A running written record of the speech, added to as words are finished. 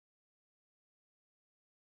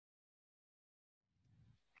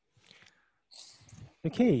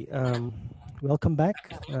Okay, welcome back,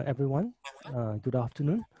 everyone. Good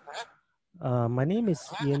afternoon. My name is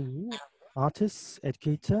Ian Woo, artist,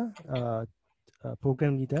 educator,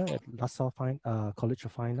 program leader at LASALLE College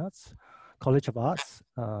of Fine Arts, College of Arts,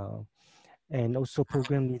 and also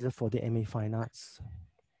program leader for the MA Fine Arts.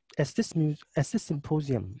 As this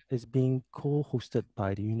symposium is being co-hosted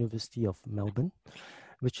by the University of Melbourne,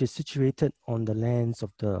 which is situated on the lands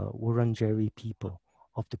of the Wurundjeri people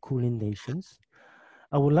of the Kulin Nations,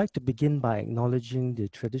 I would like to begin by acknowledging the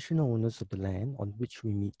traditional owners of the land on which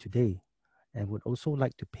we meet today, and would also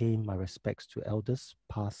like to pay my respects to elders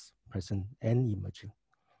past, present, and emerging.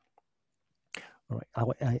 All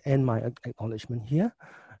right, I end my acknowledgement here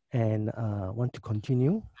and want to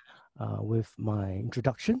continue with my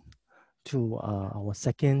introduction to our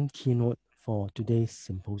second keynote for today's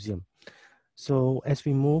symposium. So as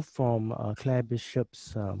we move from Claire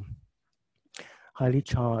Bishop's highly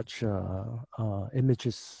charged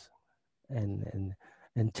images and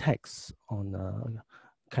texts on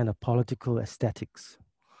kind of political aesthetics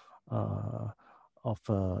of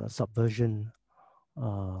subversion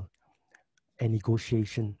and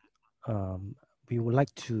negotiation, we would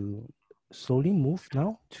like to slowly move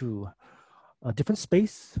now to a different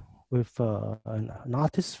space with an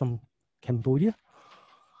artist from Cambodia.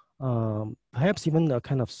 Perhaps even a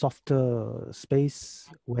kind of softer space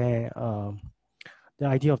where the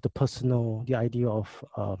idea of the personal, the idea of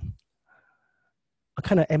a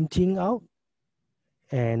kind of emptying out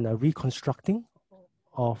and a reconstructing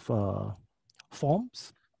of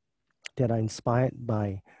forms that are inspired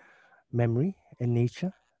by memory and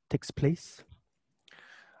nature takes place.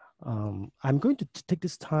 I'm going to take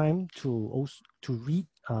this time to read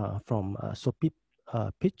from Sopheap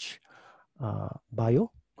Pich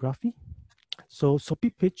biography. So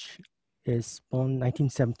Sopheap Pich is born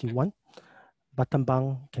 1971,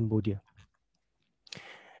 Battambang, Cambodia.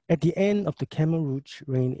 At the end of the Khmer Rouge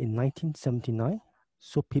reign in 1979,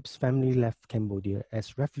 Sopheap's family left Cambodia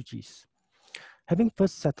as refugees. Having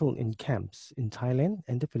first settled in camps in Thailand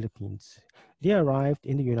and the Philippines, they arrived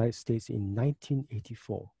in the United States in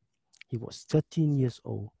 1984. He was 13 years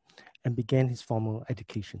old and began his formal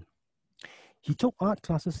education. He took art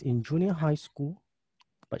classes in junior high school,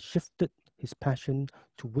 but shifted his passion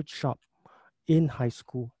to woodshop in high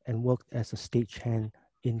school and worked as a stagehand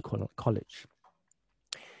in college.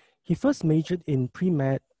 He first majored in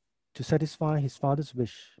pre-med to satisfy his father's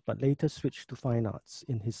wish, but later switched to fine arts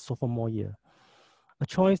in his sophomore year, a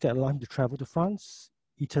choice that allowed him to travel to France,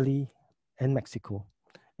 Italy, and Mexico,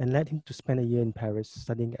 and led him to spend a year in Paris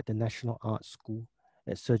studying at the National Art School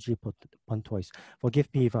at Sergi Pontoise. Forgive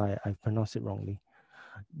me if I pronounced it wrongly.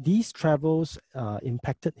 These travels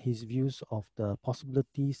impacted his views of the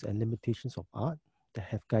possibilities and limitations of art that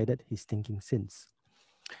have guided his thinking since.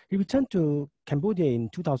 He returned to Cambodia in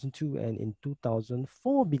 2002 and in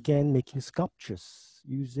 2004 began making sculptures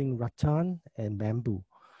using rattan and bamboo,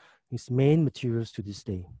 his main materials to this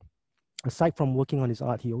day. Aside from working on his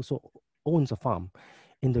art, he also owns a farm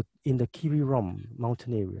in the Kiri Rom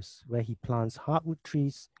mountain areas where he plants hardwood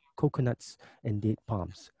trees, coconuts, and date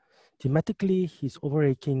palms. Thematically, his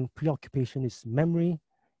overarching preoccupation is memory,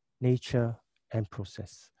 nature, and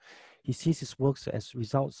process. He sees his works as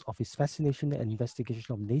results of his fascination and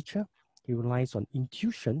investigation of nature. He relies on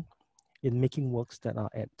intuition in making works that are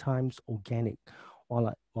at times organic,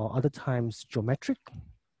 while other times geometric,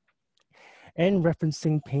 and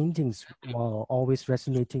referencing paintings while always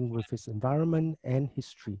resonating with his environment and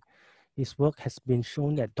history. His work has been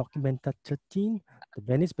shown at Documenta 13, the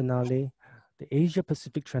Venice Biennale, the Asia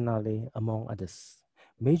Pacific Triennale, among others.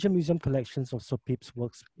 Major museum collections of Sopheap's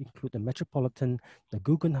works include the Metropolitan, the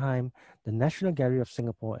Guggenheim, the National Gallery of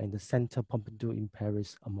Singapore, and the Centre Pompidou in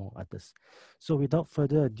Paris, among others. So without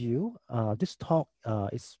further ado, this talk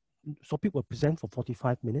Sopheap will present for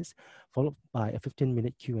 45 minutes, followed by a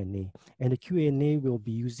 15-minute Q&A. And the Q&A will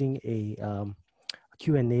be using a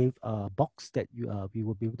Q&A box that we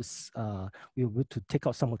will be able to take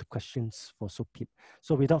out some of the questions for Sopheap.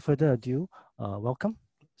 So without further ado, welcome,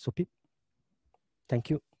 Sopheap. Thank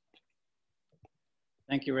you.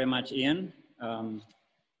 Thank you very much, Ian.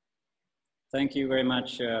 Thank you very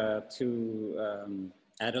much to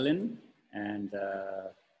Adeline and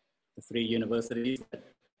the three universities that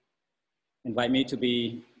invite me to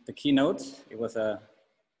be the keynote. It was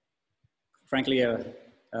frankly a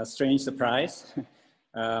strange surprise.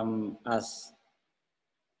 As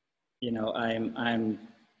you know, I'm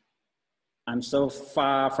so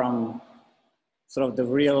far from sort of the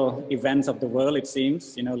real events of the world, it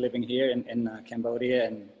seems, you know, living here in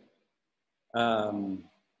Cambodia, and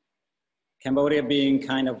Cambodia being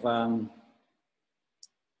kind of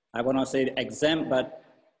I would not say exempt, but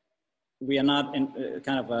we are not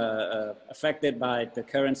affected by the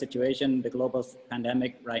current situation, the global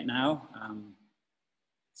pandemic right now.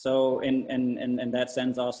 So in that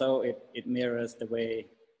sense also, it mirrors the way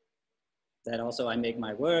that also I make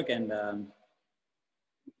my work. And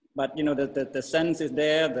but you know, the sense is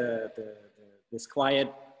there, this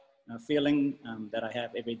quiet feeling that I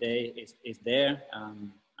have every day is there.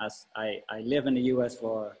 As I live in the US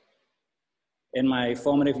in my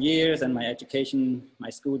formative years and my education, my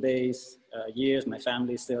school days, years, my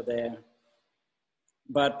family is still there.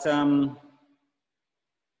 But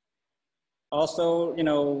also, you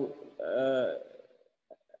know,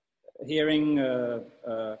 hearing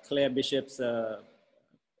Claire Bishop's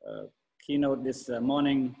keynote this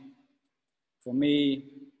morning, for me,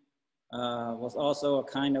 was also a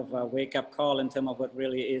kind of a wake-up call in terms of what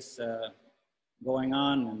really is going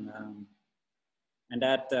on, and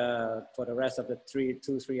that for the rest of the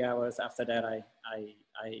 2-3 hours after that, I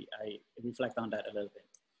reflect on that a little bit.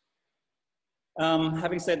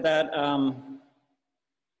 Having said that,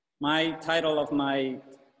 my title of my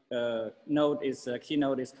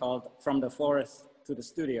keynote is called "From the Forest to the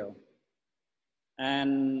Studio,"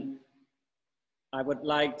 and I would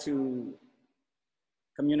like to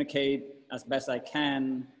communicate as best I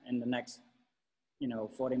can in the next,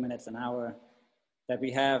 40 minutes, an hour that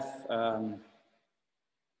we have,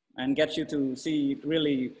 and get you to see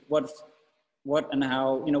really what and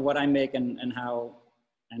how, what I make and how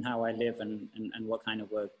I live and what kind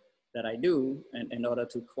of work that I do in order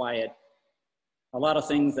to quiet a lot of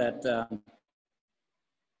things that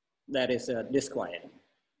that is disquiet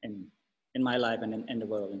in my life and in the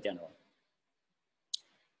world in general.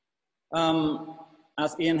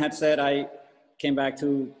 As Ian had said, I came back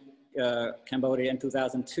to Cambodia in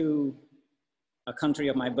 2002, a country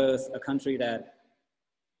of my birth, a country that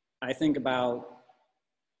I think about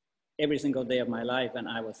every single day of my life, and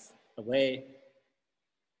I was away.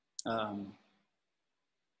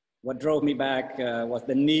 What drove me back was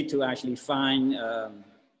the need to actually find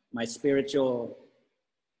my spiritual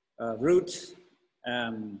roots,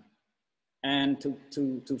 and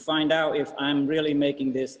to find out if I'm really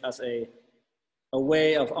making this as a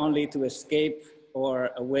way of only to escape,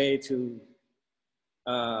 or a way to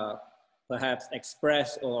perhaps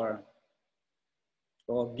express or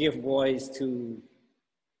give voice to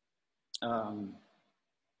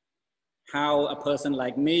how a person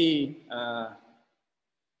like me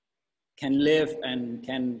can live and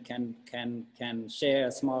can share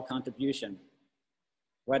a small contribution,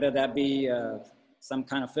 whether that be some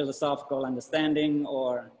kind of philosophical understanding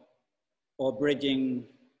or bridging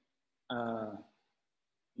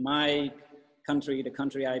my country, the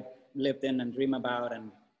country I lived in and dream about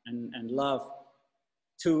and love,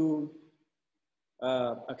 to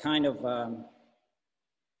a kind of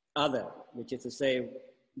other, which is to say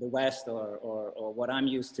the West, or what I'm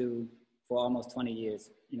used to for almost 20 years,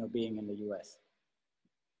 being in the US.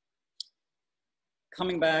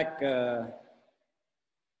 Coming back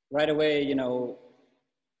right away,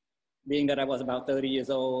 being that I was about 30 years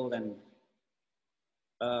old and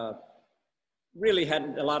really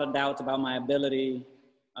had a lot of doubts about my ability,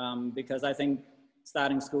 because I think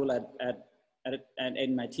starting school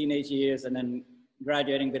in my teenage years and then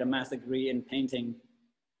graduating with a master's degree in painting,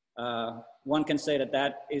 one can say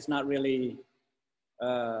that is not really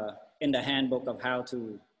in the handbook of how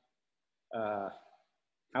to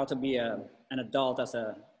be an adult as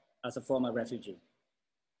a former refugee.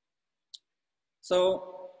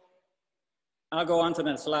 So I'll go on to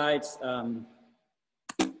the slides.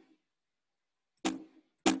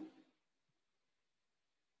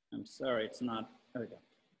 I'm sorry, it's not, there we go.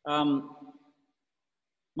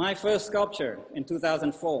 My first sculpture in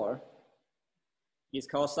 2004 is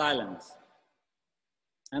called Silence.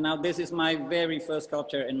 And now this is my very first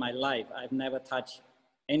sculpture in my life. I've never touched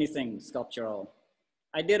anything sculptural.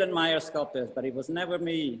 I did admire sculptors, but it was never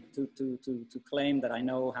me to claim that I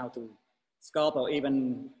know how to sculpt, or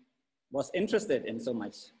even was interested in so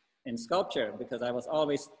much in sculpture, because I was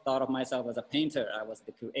always thought of myself as a painter. I was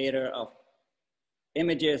the creator of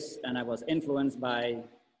images, and I was influenced by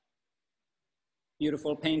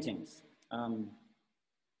beautiful paintings.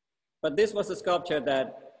 But this was a sculpture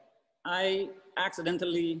that I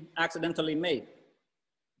accidentally made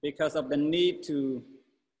because of the need to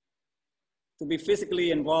be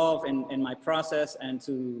physically involved in my process and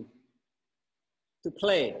to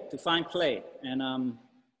play, to find play,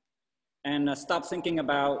 and stop thinking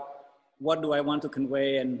about what do I want to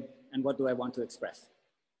convey and what do I want to express.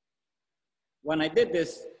 When I did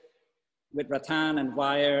this with rattan and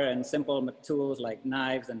wire and simple tools like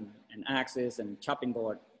knives and axes and chopping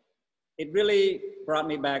board, it really brought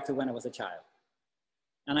me back to when I was a child.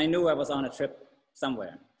 And I knew I was on a trip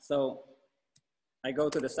somewhere. So I go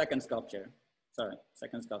to the second sculpture,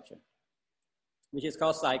 which is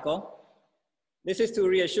called Cycle. This is to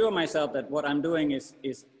reassure myself that what I'm doing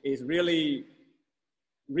is really,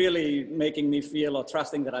 really making me feel or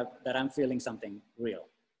trusting that I'm feeling something real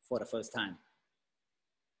for the first time.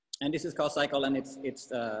 And this is called Cycle, and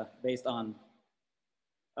it's based on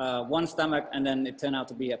one stomach, and then it turned out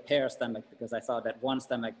to be a pair stomach because I thought that one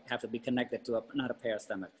stomach had to be connected to another pair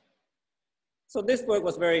stomach. So this work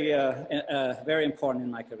was very, very important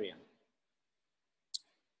in my career.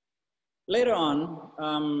 Later on,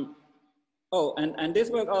 and this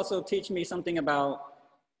work also teach me something about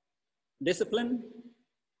discipline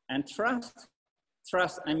and trust.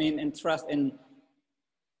 Trust in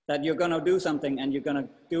that you're gonna do something and you're gonna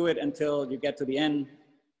do it until you get to the end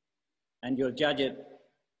and you'll judge it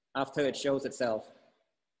after it shows itself.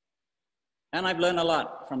 And I've learned a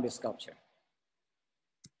lot from this sculpture.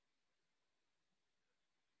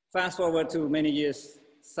 Fast forward to many years,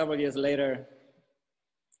 several years later,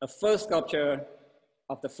 a first sculpture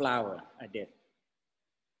of the flower I did,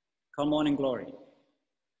 called Morning Glory.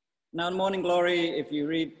 Now, Morning Glory, if you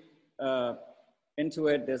read into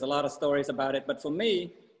it, there's a lot of stories about it, but for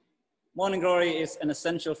me, Morning Glory is an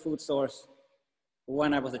essential food source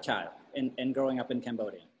when I was a child and growing up in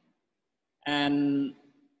Cambodia. And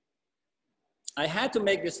I had to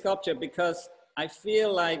make this sculpture because I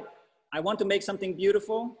feel like I want to make something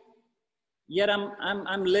beautiful, yet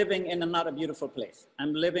I'm living in not a beautiful place.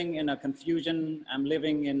 I'm living in a confusion. I'm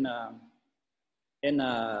living in a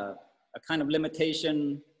kind of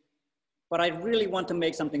limitation, but I really want to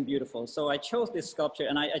make something beautiful. So I chose this sculpture,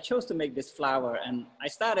 and I chose to make this flower, and I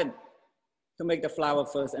started to make the flower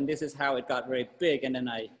first, and this is how it got very big. And then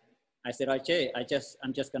I said, okay, I'm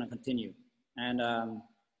just gonna continue. And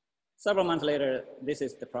several months later, this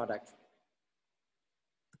is the product.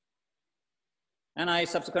 And I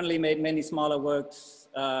subsequently made many smaller works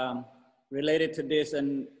related to this,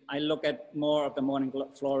 and I look at more of the Morning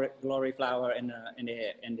Glory flower in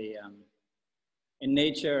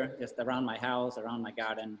nature, just around my house, around my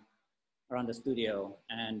garden, around the studio,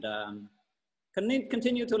 and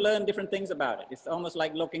continue to learn different things about it. It's almost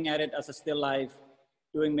like looking at it as a still life,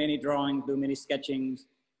 doing many drawings, doing many sketchings,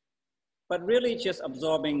 but really just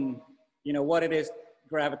absorbing, you know, what it is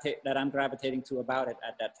that I'm gravitating to about it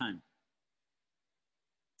at that time.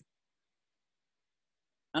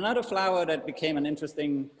 Another flower that became an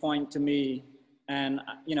interesting point to me, and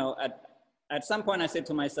you know, at some point I said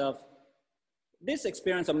to myself, this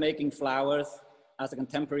experience of making flowers as a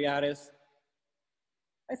contemporary artist,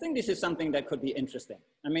 I think this is something that could be interesting.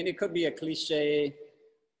 I mean, it could be a cliche,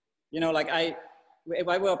 you know, like if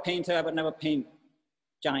I were a painter, I would never paint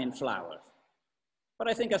giant flowers. But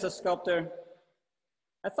I think as a sculptor,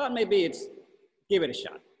 I thought maybe give it a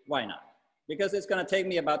shot. Why not? Because it's gonna take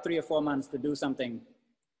me about 3 or 4 months to do something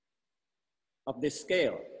of this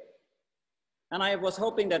scale. And I was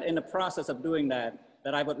hoping that in the process of doing that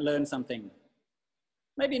I would learn something.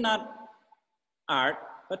 Maybe not art,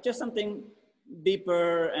 but just something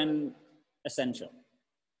deeper and essential.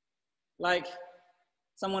 Like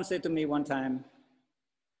someone said to me one time,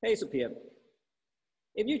 hey, Sopheap,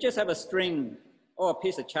 if you just have a string or a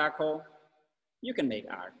piece of charcoal, you can make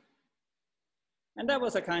art. And that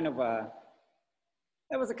was a kind of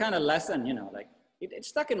lesson, you know, like it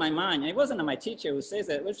stuck in my mind. It wasn't my teacher who says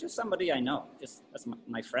it, it was just somebody I know, just as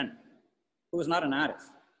my friend, who was not an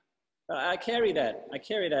artist. But I carry that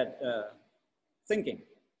thinking.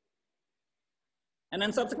 And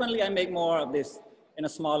then subsequently I make more of this in a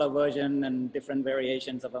smaller version and different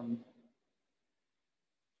variations of them.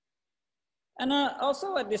 And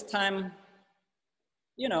also at this time,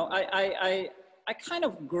 you know, I kind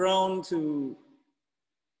of grown to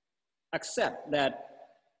accept that,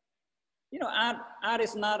 you know, art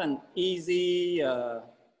is not an easy,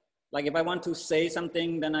 like if I want to say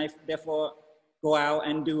something, then I therefore go out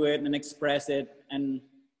and do it and express it and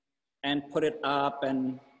put it up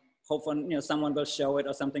and hope for, you know, someone will show it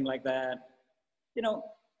or something like that. You know,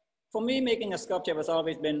 for me, making a sculpture has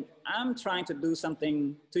always been, I'm trying to do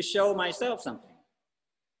something to show myself something.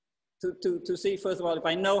 To see, first of all, if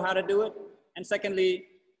I know how to do it, and secondly,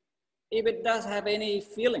 if it does have any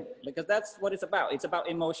feeling, because that's what it's about. It's about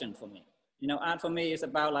emotion for me. You know, art for me is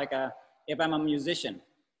about like if I'm a musician,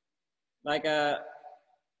 like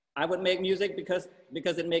I would make music because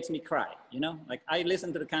it makes me cry, you know? Like I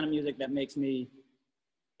listen to the kind of music that makes me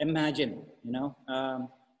imagine, you know?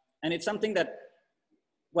 And it's something that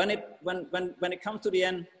when it comes to the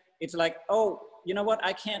end, it's like, oh, you know what?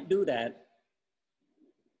 I can't do that.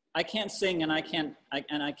 I can't sing and I can't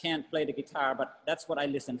play the guitar, but that's what I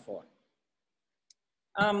listen for.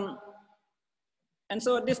 And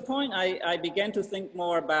so at this point, I began to think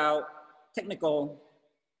more about technical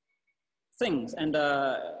things and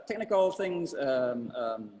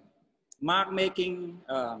mark making.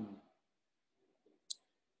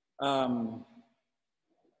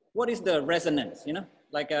 What is the resonance? You know,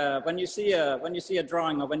 like when you see a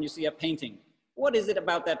drawing or when you see a painting, what is it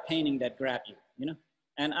about that painting that grabs you? You know,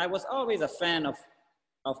 and I was always a fan of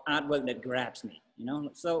artwork that grabs me. You know,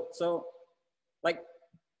 so like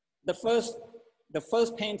the first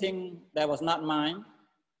painting that was not mine,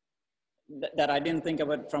 that I didn't think of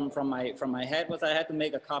it from my head, was I had to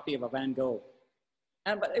make a copy of a Van Gogh.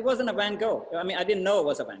 But it wasn't a Van Gogh. I mean, I didn't know it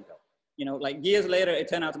was a Van Gogh. You know, like years later, it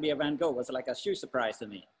turned out to be a Van Gogh. It was like a huge surprise to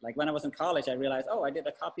me. Like when I was in college, I realized, oh, I did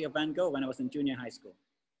a copy of Van Gogh when I was in junior high school.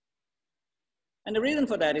 And the reason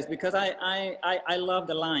for that is because I love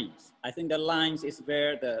the lines. I think the lines is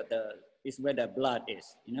where the blood is,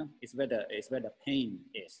 you know, it's where the pain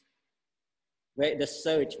is. Where the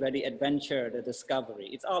search, where the adventure, the discovery,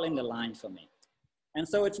 it's all in the lines for me. And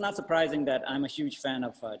so it's not surprising that I'm a huge fan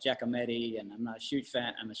of Giacometti, and I'm a huge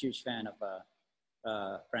fan of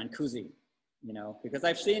Brancusi, you know, because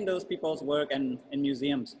I've seen those people's work in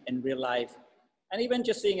museums in real life, and even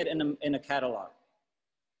just seeing it in a catalog.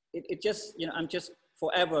 It just, you know, I'm just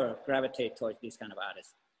forever gravitate towards these kind of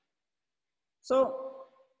artists. So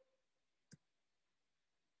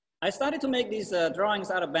I started to make these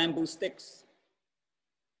drawings out of bamboo sticks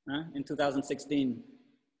in 2016.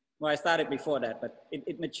 Well, I started before that, but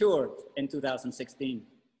it matured in 2016.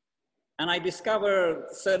 And I discovered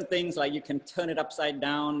certain things, like you can turn it upside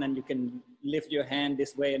down and you can lift your hand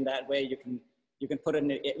this way and that way. You can put it in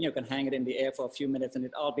the, you can hang it in the air for a few minutes and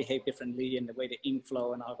it all behave differently in the way the ink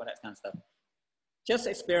flow and all of that kind of stuff. Just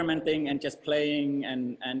experimenting and just playing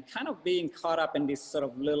and kind of being caught up in this sort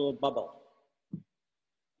of little bubble.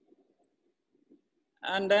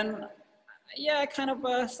 And then, yeah, I kind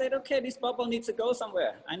of said, okay, this bubble needs to go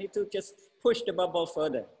somewhere. I need to just push the bubble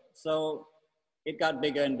further. So it got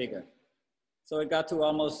bigger and bigger. So it got to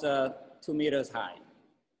almost 2 meters high.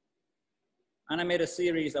 And I made a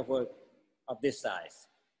series of work of this size.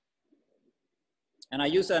 And I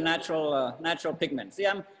use a natural pigment. See,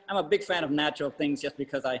 I'm a big fan of natural things just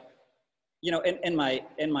because I, you know, in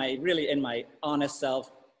my honest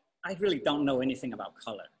self, I really don't know anything about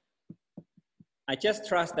color. I just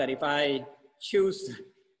trust that if I choose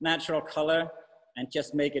natural color and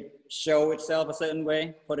just make it show itself a certain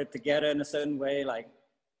way, put it together in a certain way, like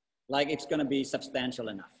it's gonna be substantial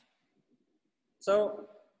enough. So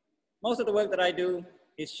most of the work that I do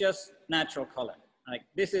is just natural color. Like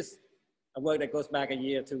this is a work that goes back a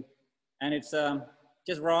year or two, and it's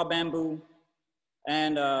just raw bamboo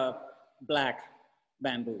and black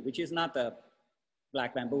bamboo, which is not the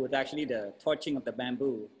black bamboo, it's actually the torching of the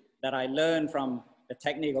bamboo that I learned from the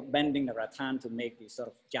technique of bending the rattan to make these sort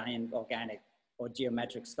of giant organic or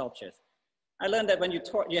geometric sculptures. I learned that when you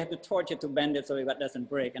have to torch it to bend it so it doesn't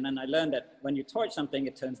break. And then I learned that when you torch something,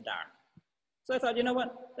 it turns dark. So I thought, you know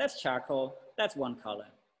what? That's charcoal. That's one color.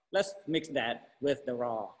 Let's mix that with the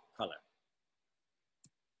raw color.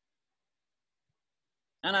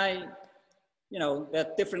 And you know, there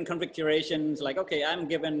are different configurations. Like, okay, I'm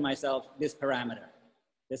giving myself this parameter.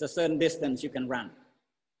 There's a certain distance you can run.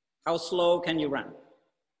 How slow can you run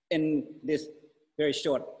in this very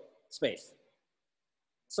short space?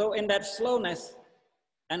 So in that slowness,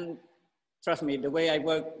 and trust me, the way I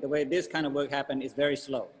work, the way this kind of work happened is very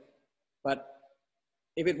slow. But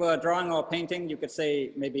if it were a drawing or a painting, you could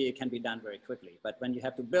say maybe it can be done very quickly. But when you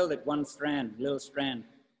have to build it one strand, little strand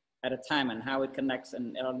at a time, and how it connects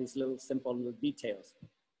and all these little simple little details,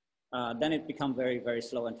 then it becomes very, very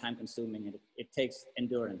slow and time consuming. It takes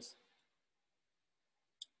endurance.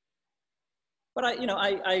 But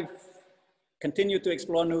I've continued to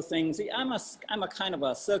explore new things. See, I'm a kind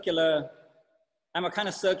of circular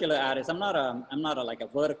artist. I'm not like a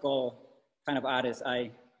vertical kind of artist.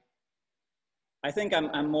 I think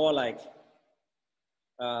I'm more like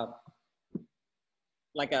a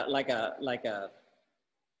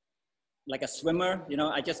swimmer. You know,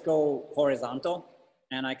 I just go horizontal,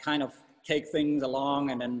 and I kind of take things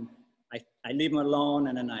along, and then I leave them alone,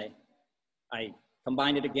 and then I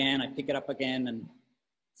combine it again, I pick it up again. And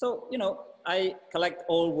so, you know, I collect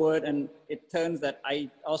old wood, and it turns that I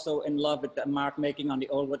also in love with the mark making on the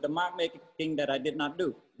old wood, the mark making that I did not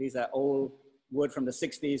do. These are old wood from the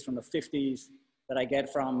 60s, from the 50s that I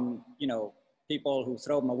get from, you know, people who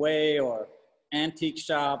throw them away, or antique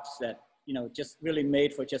shops that, you know, just really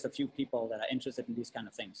made for just a few people that are interested in these kind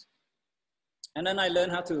of things. And then I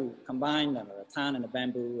learned how to combine the rattan and the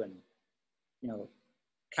bamboo and, you know,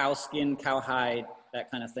 cow skin, cow hide, that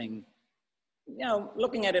kind of thing. You know,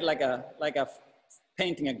 looking at it like a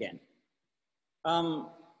painting again.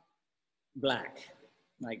 Black,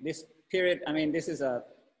 like this period. I mean, this is a,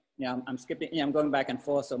 you know, I'm skipping, you know, I'm going back and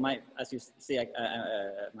forth. So as you see,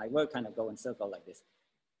 my work kind of go in circle like this.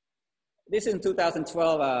 This is in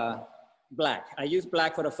 2012, black. I used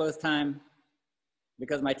black for the first time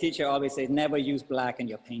because my teacher always says, never use black in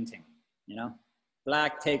your painting, you know?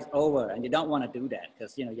 Black takes over, and you don't want to do that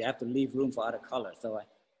because, you know, you have to leave room for other colors. So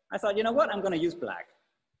I thought, you know what, I'm going to use black.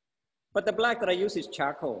 But the black that I use is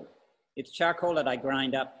charcoal. It's charcoal that I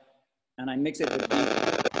grind up, and I mix it with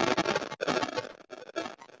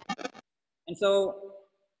and so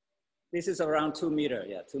this is around 2 meters,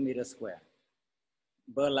 yeah, 2 meters square.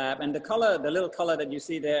 Burlap, and the color, the little color that you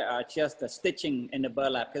see there are just the stitching in the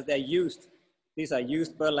burlap because they're used. These are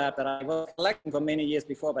used burlap that I was collecting for many years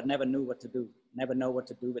before, but never knew what to do, never know what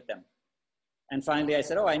to do with them. And finally I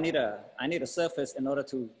said, oh, I need a surface in order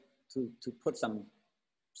to put some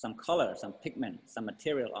color, some pigment, some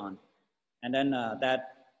material on. And then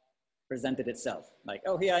that presented itself like,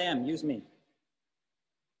 oh, here I am, use me.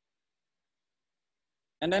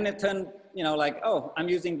 And then it turned, you know, like, oh, I'm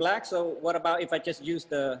using black. So what about if I just use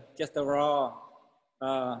the raw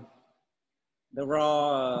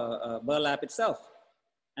burlap itself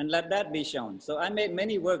and let that be shown. So I made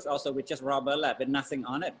many works also with just raw burlap with nothing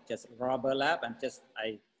on it, just raw burlap, and just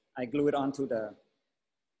I glue it onto the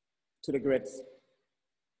grids.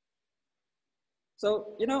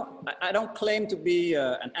 So, you know, I don't claim to be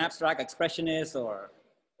an abstract expressionist or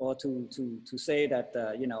to say that,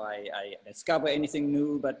 you know, I discover anything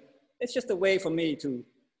new, but it's just a way for me to,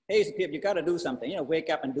 hey, Sopheap, you got to do something, you know, wake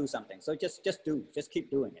up and do something. So just keep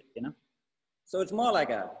doing it, you know? So it's more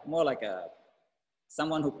like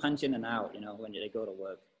someone who punch in and out, you know, when they go to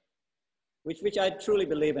work, which I truly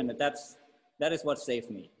believe in, that is what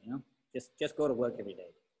saved me, you know, just go to work every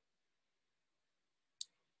day.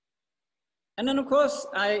 And then of course,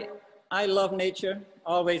 I love nature,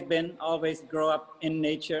 always grow up in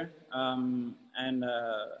nature. I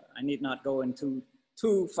need not go into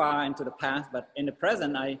too far into the past, but in the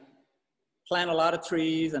present, I plant a lot of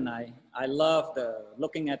trees, and I love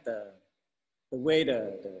looking at the way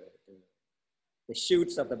the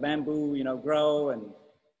shoots of the bamboo, you know, grow, and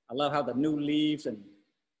I love how the new leaves and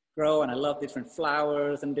grow, and I love different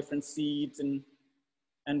flowers and different seeds and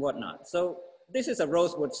whatnot. So this is a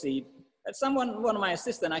rosewood seed. One of my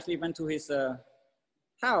assistants actually went to his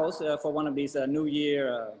house for one of these New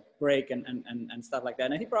Year break and stuff like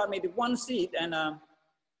that, and he brought me the one seed, and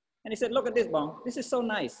he said, "Look at this, Bong. This is so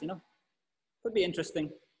nice, you know, could be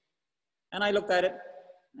interesting." And I looked at it.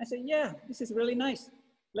 I said, "Yeah, this is really nice.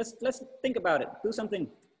 Let's think about it. Do something."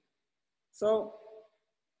 So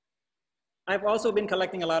I've also been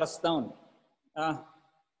collecting a lot of stone.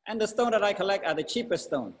 And the stone that I collect are the cheapest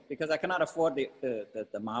stone because I cannot afford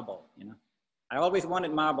the marble, you know. I always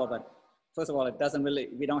wanted marble, but first of all,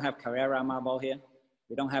 we don't have Carrara marble here.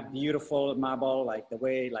 We don't have beautiful marble like the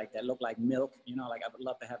way, like that look like milk, you know, like I would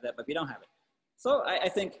love to have that, but we don't have it. So I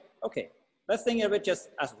think, okay, let's think of it just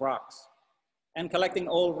as rocks and collecting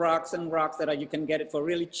old rocks and rocks that you can get it for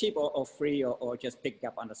really cheap or free or just pick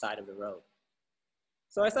up on the side of the road.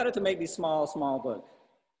 So I started to make these small work.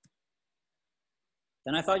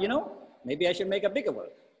 Then I thought, you know, maybe I should make a bigger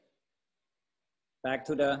work. Back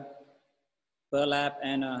to the burlap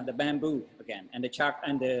and the bamboo again, and the chalk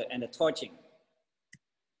and the torching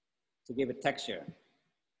to give it texture.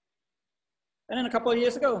 And then a couple of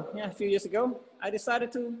years ago, yeah, a few years ago, I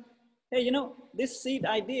decided to, hey, you know, this seed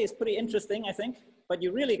idea is pretty interesting, I think, but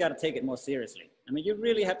you really got to take it more seriously. I mean, you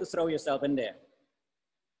really have to throw yourself in there.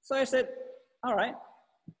 So I said, all right,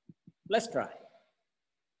 let's try.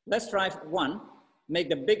 Let's try one. Make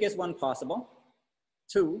the biggest one possible.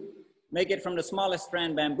 2, make it from the smallest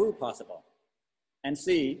strand bamboo possible, and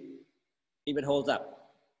see if it holds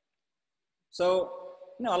up. So,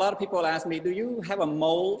 you know, a lot of people ask me, do you have a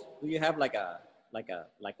mold? Do you have like a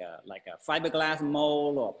fiberglass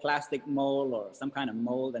mold or plastic mold or some kind of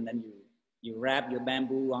mold, and then you wrap your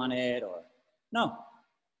bamboo on it? Or no.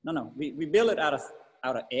 We build it out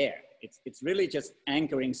of air. It's really just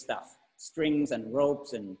anchoring stuff, strings and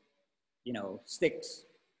ropes and, you know, sticks.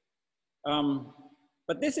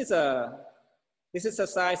 But this is the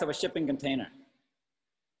size of a shipping container,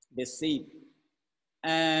 this seed.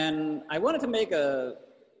 And I wanted to make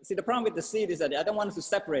see, the problem with the seed is that I don't want to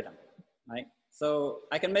separate them, right? So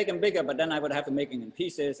I can make them bigger, but then I would have to make them in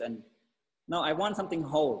pieces. And no, I want something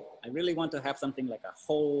whole. I really want to have something like a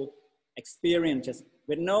whole experience, just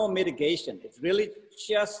with no mitigation. It's really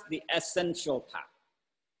just the essential part.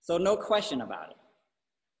 So no question about it.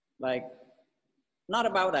 Like, not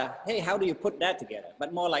about hey, how do you put that together?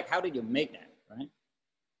 But more like, how did you make that, right?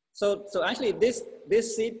 So actually this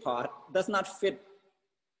seed pod does not fit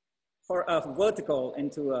for a vertical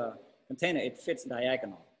into a container. It fits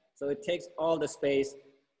diagonal. So it takes all the space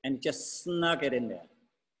and just snug it in there.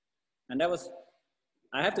 And that was,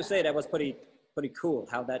 I have to say, that was pretty cool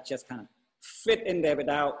how that just kind of fit in there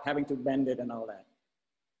without having to bend it and all that.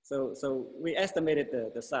 So we estimated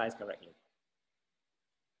the size correctly.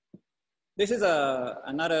 This is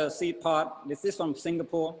another seed pod. This is from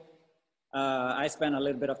Singapore. I spent a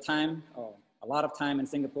little bit of time, or a lot of time in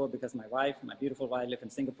Singapore because my beautiful wife, lives in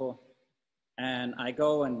Singapore. And I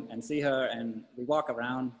go and see her, and we walk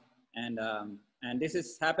around. And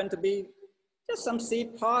this happened to be just some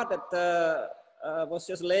seed pod that was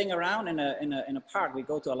just laying around in a park. We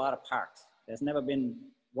go to a lot of parks. There's never been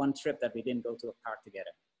one trip that we didn't go to a park together.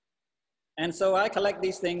 And so I collect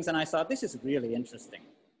these things, and I thought, this is really interesting.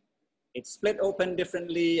 It's split open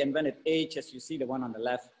differently, and when it ages, you see the one on the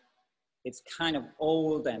left, it's kind of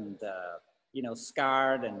old and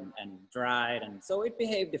scarred and dried, and so it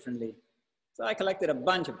behaved differently. So I collected a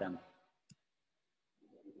bunch of them.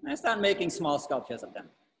 I started making small sculptures of them.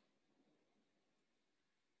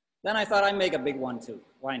 Then I thought I'd make a big one too.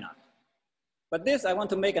 Why not? But this, I want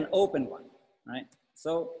to make an open one, right?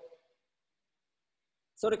 So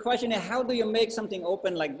the question is, how do you make something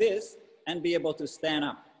open like this and be able to stand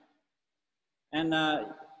up? And I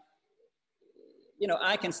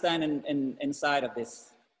can stand inside of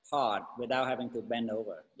this pod without having to bend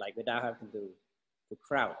over, like without having to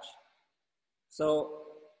crouch. So,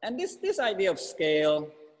 and this idea of scale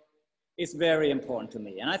is very important to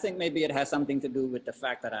me. And I think maybe it has something to do with the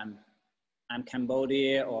fact that I'm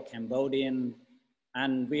Cambodia or Cambodian,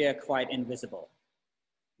 and we are quite invisible.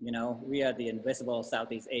 We are the invisible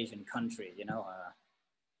Southeast Asian country,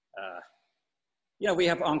 we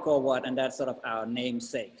have Angkor Wat, and that's sort of our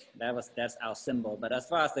namesake. That's our symbol. But as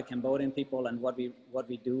far as the Cambodian people and what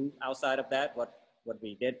we do outside of that, what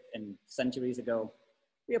we did centuries ago,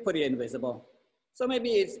 we are pretty invisible. So maybe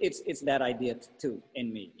it's that idea too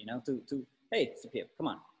in me, to hey, Sopheap, come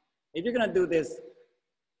on. If you're gonna do this,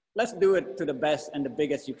 let's do it to the best and the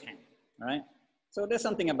biggest you can, all right? So there's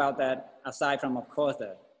something about that, aside from, of course,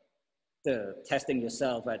 the testing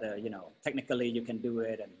yourself, whether, technically you can do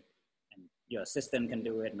it and your assistant can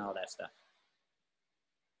do it and all that stuff.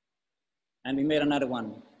 And we made another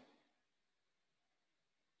one.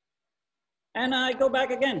 And I go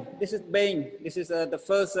back again. This is Bain. This is the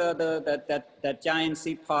first, that giant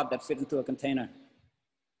seed pod that fits into a container.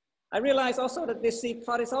 I realized also that this seed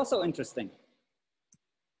pod is also interesting.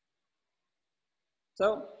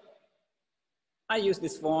 So I used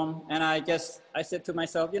this form, and I said to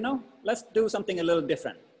myself, let's do something a little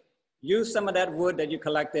different. Use some of that wood that you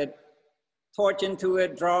collected, torch into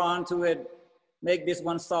it, draw onto it, make this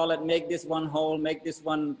one solid, make this one whole, make this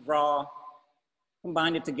one raw,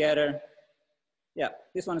 combine it together. Yeah,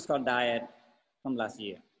 this one is called Diet from last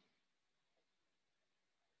year.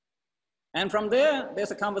 And from there,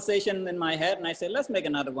 there's a conversation in my head, and I said, let's make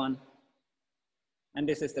another one. And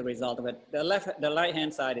this is the result of it. The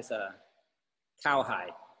right-hand side is a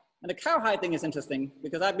cowhide. And the cowhide thing is interesting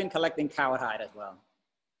because I've been collecting cowhide as well.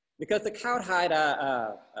 Because the cowhide,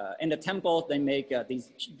 in the temples, they make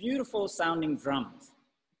these beautiful sounding drums.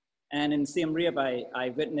 And in Siem Reap,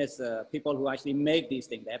 I witnessed people who actually make these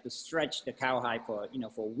things. They have to stretch the cowhide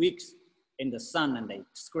for weeks in the sun, and they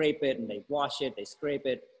scrape it, and they wash it, they scrape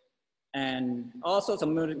it. And all sorts of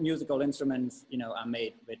musical instruments, are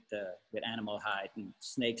made with animal hide, and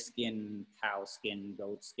snake skin, cow skin,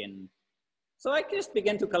 goat skin. So I just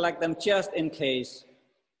began to collect them just in case.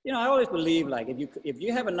 I always believe, like, if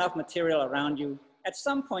you have enough material around you, at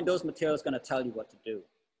some point those materials are going to tell you what to do,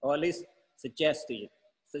 or at least suggest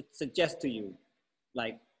to you,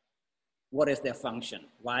 like, what is their function?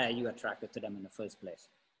 Why are you attracted to them in the first place?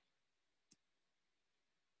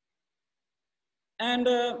 And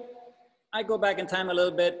I go back in time a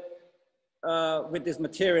little bit with this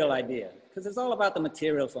material idea, because it's all about the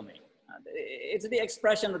material for me. It's the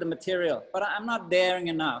expression of the material, but I'm not daring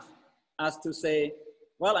enough as to say,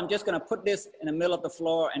 well, I'm just going to put this in the middle of the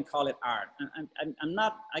floor and call it art. I'm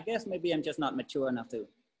not, I guess maybe I'm just not mature enough to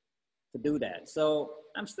do that. So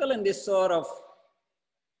I'm still in this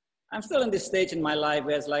stage in my life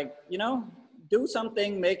where it's like, do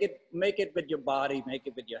something, make it with your body, make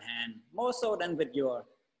it with your hand, more so than with your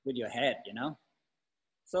head,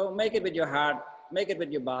 So make it with your heart, make it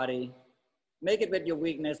with your body, make it with your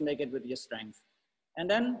weakness, make it with your strength. And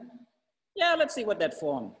then yeah, let's see what that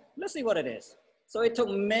form, let's see what it is. So it took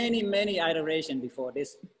many, many iterations before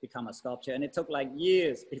this became a sculpture, and it took like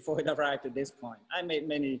years before it arrived to this point. I made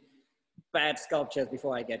many bad sculptures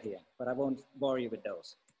before I get here, but I won't bore you with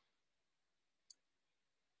those.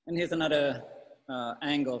 And here's another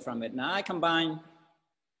angle from it. Now I combine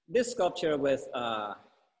this sculpture with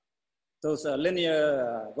those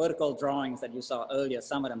linear vertical drawings that you saw earlier.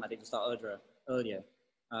 Some of them I think you saw earlier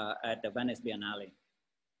at the Venice Biennale.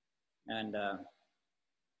 And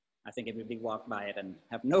I think everybody walked by it and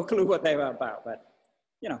have no clue what they were about, but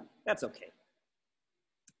you know, that's okay.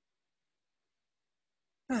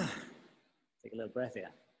 Take a little breath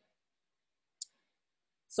here.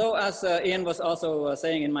 So as Ian was also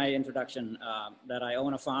saying in my introduction, that I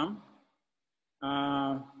own a farm.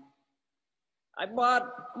 I bought,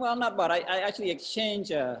 well, not bought, I actually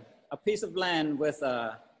exchanged a piece of land with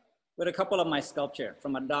a couple of my sculpture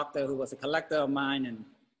from a doctor who was a collector of mine and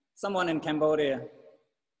someone in Cambodia,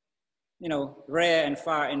 you know, rare and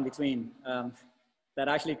far in between, that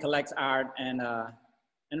actually collects art and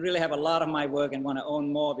really have a lot of my work and want to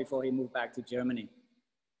own more before he moved back to Germany.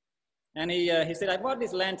 And he said, I bought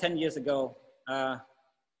this land 10 years ago. I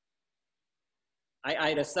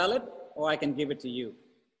either sell it or I can give it to you.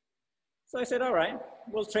 So I said, all right,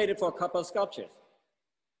 we'll trade it for a couple of sculptures.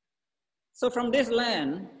 So from this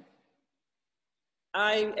land,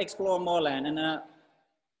 I explore more land. And a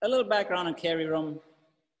little background on Kerry Room.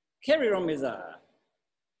 Kerry Room is a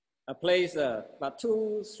place about 2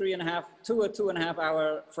 or 2.5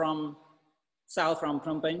 hours south from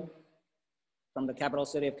Phnom Penh, from the capital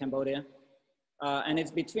city of Cambodia. And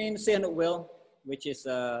it's between Sihanouk Vil, which is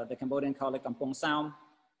the Cambodian call it Kampong Saum,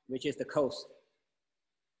 which is the coast.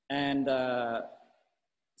 And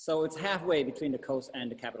so it's halfway between the coast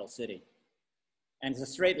and the capital city. And it's a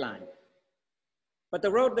straight line. But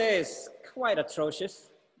the road there is quite atrocious.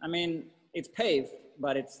 I mean, it's paved,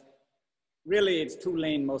 but it's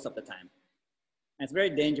 2-lane most of the time. And it's very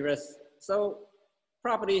dangerous. So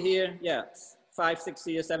property here, yeah, 5, 6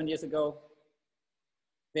 years, 7 years ago,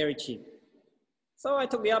 very cheap. So I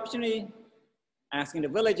took the opportunity, asking the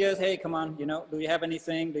villagers, hey, come on, you know, do you have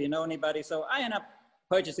anything? Do you know anybody? So I ended up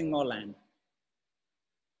purchasing more land.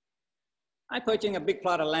 I purchased a big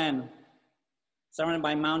plot of land surrounded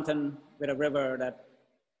by a mountain with a river that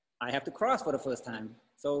I have to cross for the first time.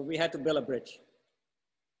 So we had to build a bridge,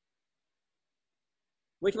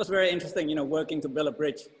 which was very interesting, you know, working to build a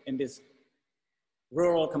bridge in this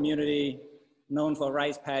rural community known for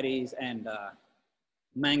rice paddies and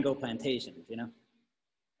mango plantations, you know.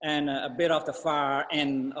 And a bit off the far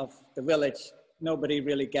end of the village, nobody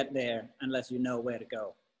really get there unless you know where to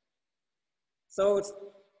go. So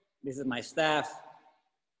this is my staff,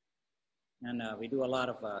 and we do a lot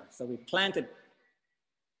of, so we planted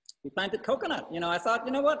coconut. You know, I thought,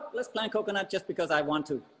 you know what, let's plant coconut just because I want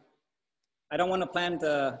to. I don't want to plant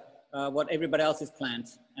what everybody else is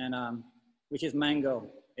plant, and which is mango.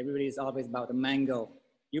 Everybody is always about the mango.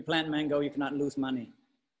 You plant mango, you cannot lose money.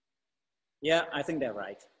 Yeah, I think they're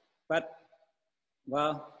right. But,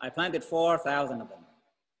 well, I planted 4,000 of them.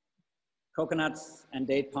 Coconuts and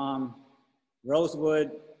date palm, rosewood,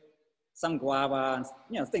 some guava, and,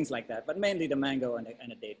 you know, things like that, but mainly the mango and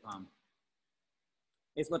the date palm.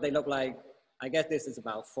 It's what they look like. I guess this is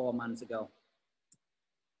about 4 months ago.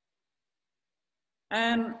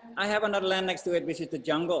 And I have another land next to it, which is the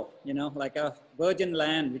jungle, you know, like a virgin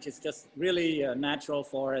land, which is just really a natural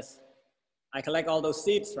forest. I collect all those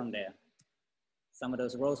seeds from there. Some of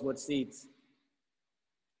those rosewood seeds.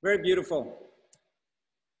 Very beautiful,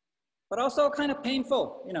 but also kind of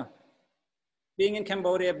painful, you know. Being in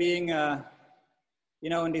Cambodia, being, you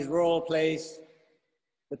know, in this rural place,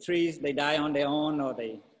 the trees, they die on their own or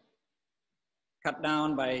they cut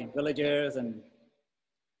down by villagers, and,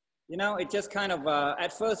 you know, it just kind of,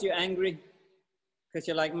 at first you're angry because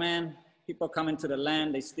you're like, man, people come into the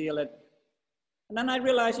land, they steal it. And then I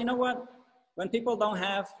realized, you know what? When people don't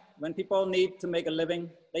have, when people need to make a living,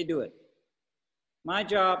 they do it. My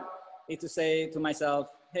job is to say to myself,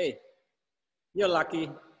 hey, you're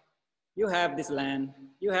lucky. You have this land.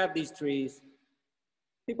 You have these trees.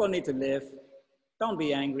 People need to live. Don't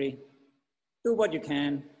be angry. Do what you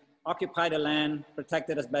can. Occupy the land.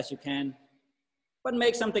 Protect it as best you can. But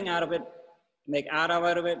make something out of it. Make art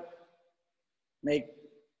out of it. Make,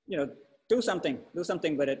 you know, do something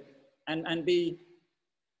with it. And be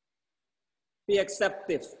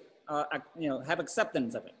acceptive. You know, have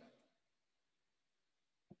acceptance of it.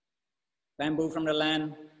 Bamboo from the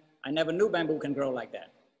land. I never knew bamboo can grow like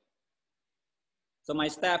that. So my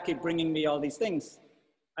staff keep bringing me all these things.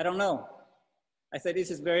 I don't know. I said,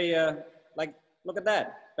 this is very, like, look at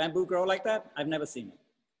that. Bamboo grow like that? I've never seen it.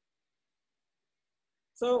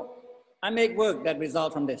 So I make work that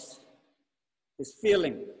result from this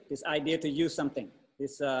feeling, this idea to use something,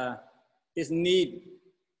 this need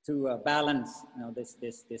to balance,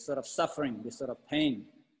 this sort of suffering, this sort of pain,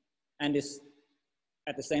 and this,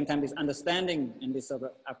 at the same time, this understanding and this sort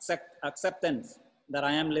of acceptance that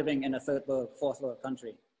I am living in a third world, fourth world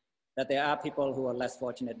country, that there are people who are less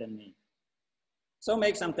fortunate than me. So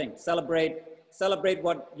make something, celebrate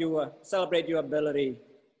what celebrate your ability,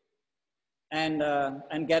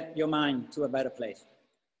 and get your mind to a better place.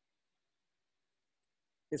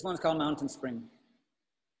 This one's called Mountain Spring.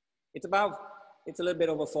 It's a little bit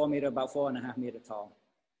over 4 meters, about 4.5 meters tall.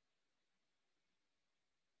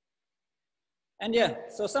 And yeah,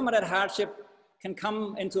 so some of that hardship can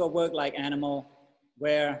come into a work like Animal,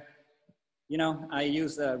 where, I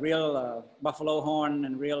use real buffalo horn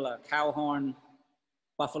and real cow horn,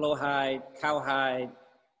 buffalo hide, cow hide,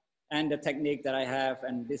 and the technique that I have.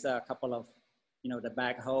 And these are a couple of, the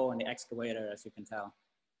backhoe and the excavator, as you can tell.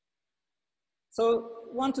 So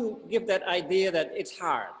want to give that idea that it's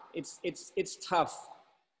hard, it's tough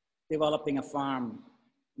developing a farm,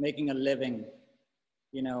 making a living,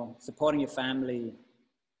 supporting your family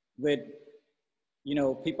with,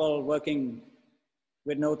 people working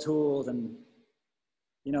with no tools and,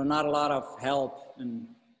 not a lot of help and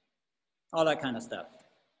all that kind of stuff.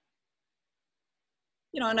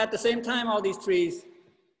 And at the same time, all these trees,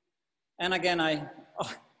 and again, I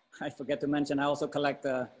forget to mention, I also collect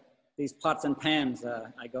these pots and pans.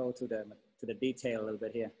 I go to the detail a little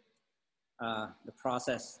bit here, the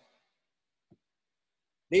process.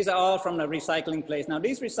 These are all from the recycling place. Now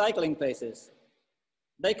these recycling places,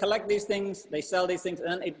 they collect these things, they sell these things,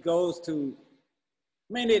 and it goes to,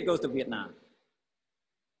 mainly it goes to Vietnam.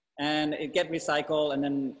 And it gets recycled,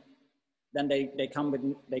 and then they come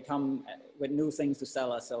with new things to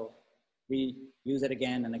sell us, so we use it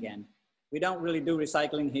again and again. We don't really do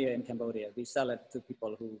recycling here in Cambodia. We sell it to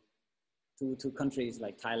people to countries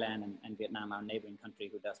like Thailand and Vietnam, our neighboring country,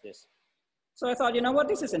 who does this. So I thought, what,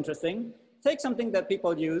 this is interesting. Take something that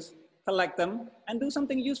people use, collect them, and do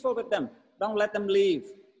something useful with them. Don't let them leave,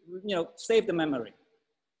 save the memory.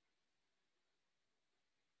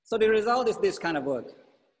 So the result is this kind of work.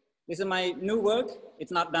 This is my new work.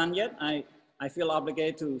 It's not done yet. I feel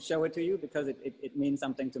obligated to show it to you because it means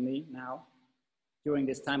something to me now. During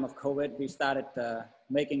this time of COVID, we started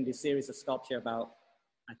making this series of sculpture about,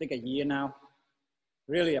 I think, a year now,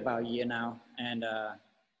 really about a year now. And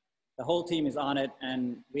the whole team is on it,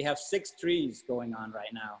 and we have 6 trees going on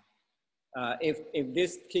right now. If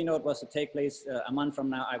this keynote was to take place a month from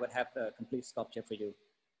now, I would have the complete sculpture for you.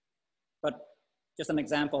 But just an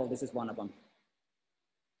example, this is one of them.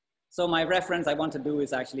 So my reference I want to do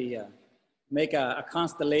is actually make a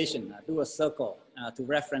constellation, do a circle to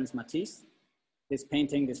reference Matisse. This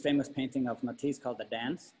painting, this famous painting of Matisse called The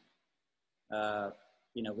Dance,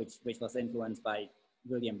 which was influenced by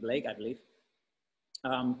William Blake, I believe.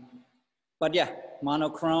 But yeah,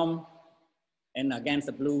 monochrome and against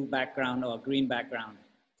a blue background or a green background,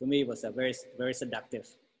 to me was a very, very seductive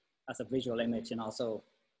as a visual image. And also,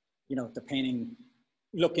 the painting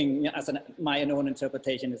looking, as my own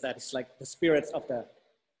interpretation is that it's like the spirit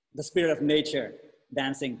of nature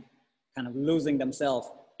dancing, kind of losing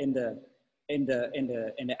themselves in the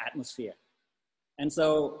atmosphere. And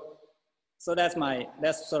so that's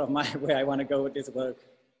sort of my where I want to go with this work.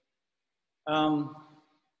 That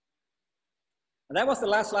was the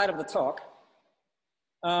last slide of the talk.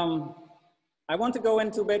 I want to go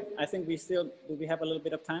into a bit. I think do we have a little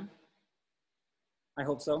bit of time? I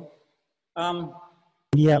hope so.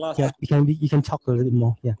 Yeah, you can talk a little bit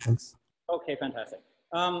more. Yeah, thanks. Okay, fantastic.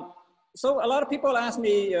 So a lot of people ask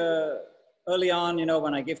me early on,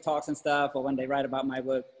 when I give talks and stuff, or when they write about my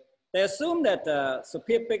work, they assume that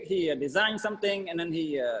Sopheap Pich, he designed something, and then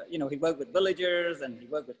he worked with villagers, and he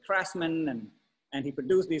worked with craftsmen, and he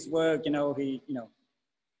produced this work.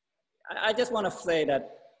 I just want to say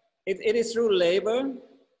that it is through labor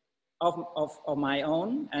of my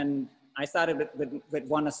own, and I started with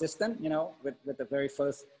one assistant, with the very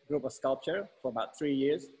first group of sculpture for about 3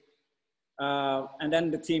 years. And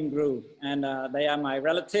then the team grew, and they are my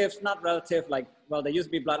relatives, not relative, they used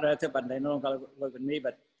to be blood relative, but they no longer work with me,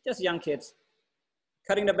 but just young kids.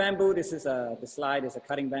 Cutting the bamboo, this is the slide is a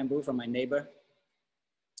cutting bamboo from my neighbor.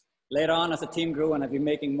 Later on, as the team grew and I've been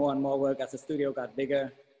making more and more work, as the studio got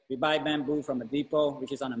bigger, we buy bamboo from a depot,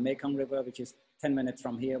 which is on the Mekong River, which is 10 minutes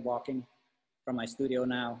from here, walking from my studio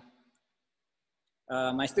now.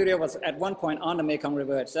 My studio was at one point on the Mekong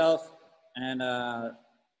River itself, and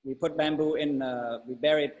we put bamboo in, we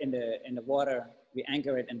bury it in the water, we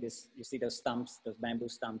anchor it in this, you see those stumps, those bamboo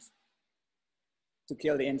stumps, to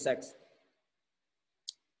kill the insects.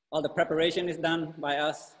 All the preparation is done by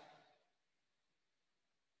us.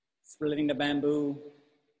 Splitting the bamboo,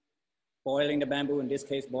 boiling the bamboo, in this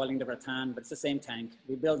case, boiling the rattan, but it's the same tank.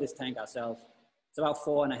 We built this tank ourselves. It's about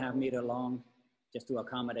 4.5 meters long, just to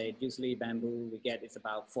accommodate. Usually bamboo we get is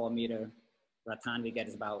about 4 meters. Rattan we get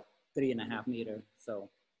is about 3.5 meters. So,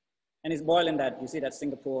 and it's boiling that. You see that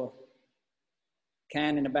Singapore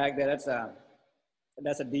can in the back there, that's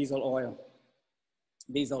a diesel oil,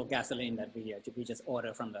 diesel gasoline that we just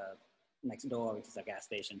order from the next door, which is a gas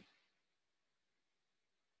station.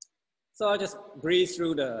 So I'll just breeze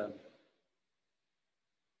through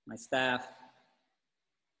my staff.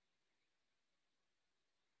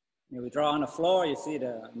 We draw on the floor, you see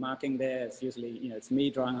the marking there. It's usually, it's me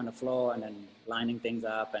drawing on the floor and then lining things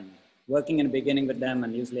up and working in the beginning with them.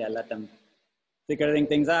 And usually I let them figuring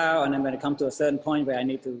things out. And then when it comes to a certain point where I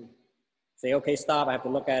need to say, okay, stop, I have to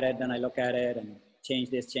look at it. Then I look at it and change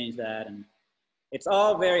this, change that. And it's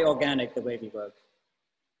all very organic the way we work.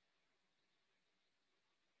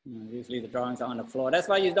 Usually the drawings are on the floor. That's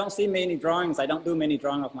why you don't see many drawings. I don't do many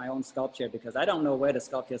drawings of my own sculpture because I don't know where the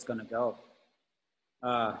sculpture is going to go.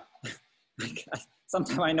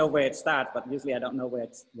 Sometimes I know where it starts, but usually I don't know where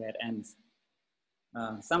it ends.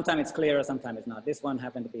 Sometimes it's clearer, sometimes it's not. This one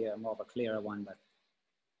happened to be more of a clearer one, but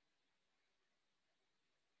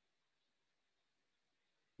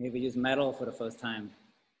maybe use metal for the first time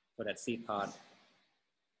for that seed part.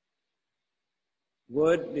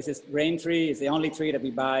 Wood, this is rain tree. It's the only tree that we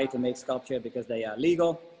buy to make sculpture because they are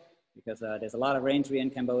legal, because there's a lot of rain tree in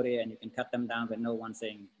Cambodia and you can cut them down with no one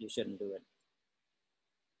saying you shouldn't do it.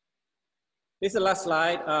 This is the last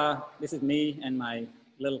slide. This is me and my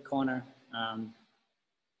little corner.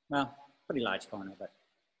 Well, pretty large corner, but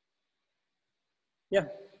yeah,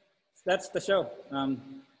 that's the show.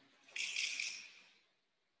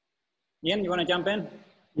 Ian, you want to jump in?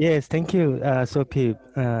 Yes, thank you, Sopheap.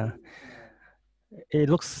 It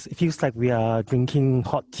feels like we are drinking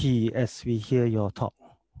hot tea as we hear your talk.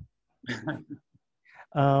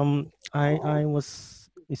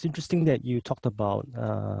 It's interesting that you talked about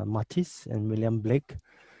Matisse and William Blake.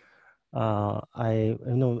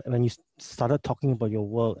 When you started talking about your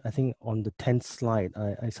work, I think on the 10th slide,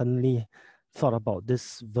 I suddenly thought about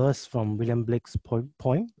this verse from William Blake's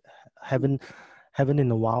poem, Heaven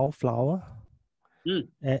in a Wildflower.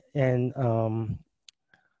 And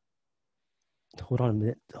hold on a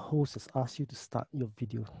minute, the host has asked you to start your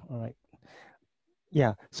video. All right.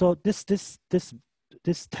 Yeah, so this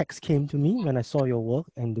text came to me when I saw your work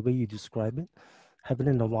and the way you describe it. Heaven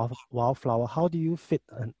in a wildflower. How do you fit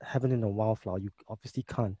heaven in a wildflower? You obviously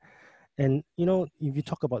can't. And if you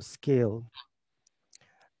talk about scale,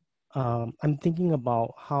 I'm thinking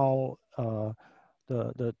about how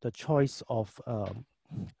the choice of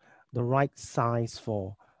the right size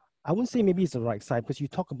for, I wouldn't say maybe it's the right size because you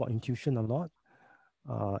talk about intuition a lot,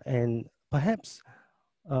 and perhaps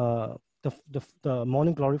the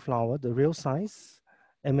morning glory flower, the real size,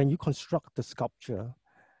 and when you construct the sculpture,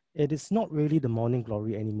 it is not really the morning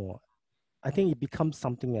glory anymore. I think it becomes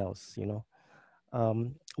something else,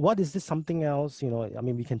 What is this something else? I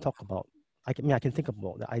mean, we can talk about, I can think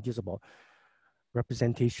about the ideas about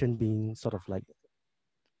representation being sort of like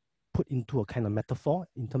put into a kind of metaphor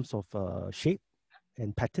in terms of shape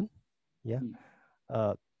and pattern. Yeah.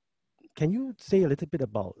 Can you say a little bit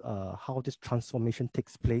about how this transformation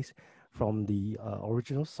takes place from the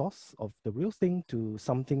original source of the real thing to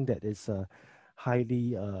something that is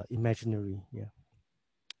highly imaginary? Yeah.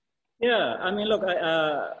 Yeah, I mean, look,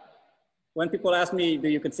 when people ask me, do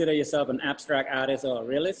you consider yourself an abstract artist or a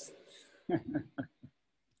realist?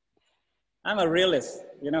 I'm a realist,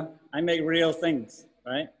 I make real things,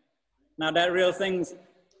 right? Now that real things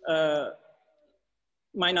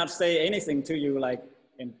might not say anything to you like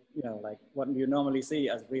what you normally see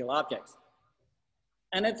as real objects.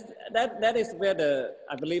 And that is where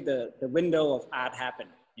I believe the window of art happened,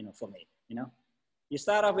 for me, You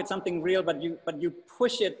start off with something real, but you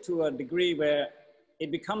push it to a degree where it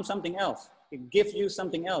becomes something else. It gives you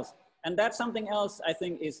something else. And that something else, I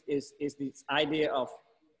think, is this idea of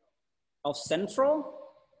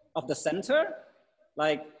the center.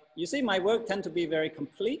 Like, you see, my work tend to be very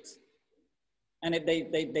complete. And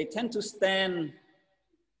they tend to stand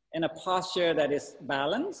in a posture that is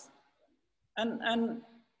balanced. And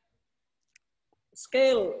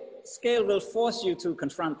scale will force you to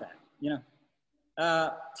confront that,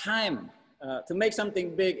 time to make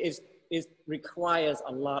something big requires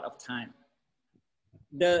a lot of time.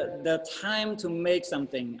 The time to make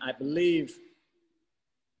something, I believe,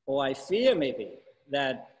 or I fear maybe,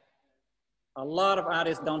 that a lot of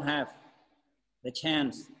artists don't have the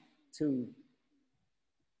chance to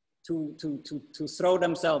to throw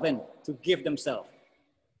themselves in, to give themselves.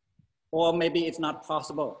 Or maybe it's not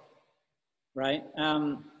possible, right?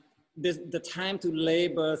 The time to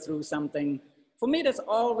labor through something, for me, that's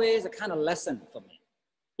always a kind of lesson for me.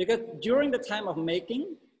 Because during the time of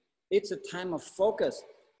making, it's a time of focus,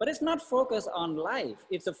 but it's not focus on life.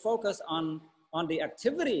 It's a focus on the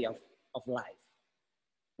activity of life,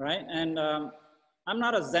 right? And I'm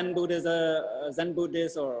not a Zen Buddhist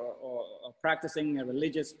or practicing a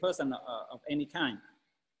religious person of any kind.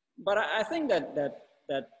 But I think that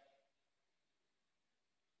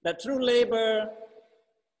through labor,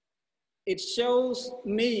 it shows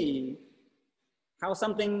me how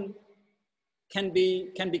something can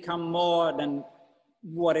become more than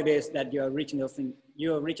what it is that your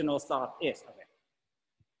original thought is of it.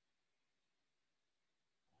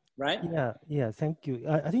 Right? Yeah, thank you.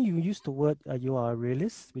 I think you used the word you are a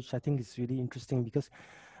realist, which I think is really interesting because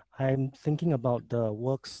I'm thinking about the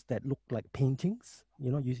works that look like paintings.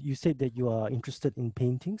 You know, you said that you are interested in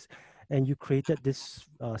paintings and you created this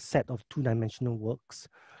set of two-dimensional works.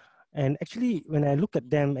 And actually, when I look at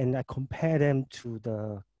them and I compare them to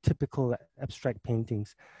the typical abstract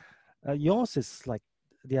paintings, yours is like,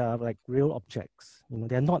 they are like real objects. You know,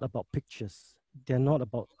 they're not about pictures. They're not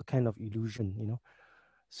about a kind of illusion, you know.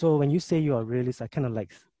 So when you say you are realist, I kind of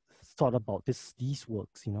like thought about these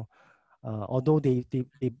works, you know, although they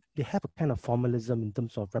have a kind of formalism in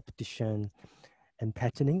terms of repetition and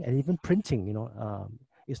patterning and even printing, you know.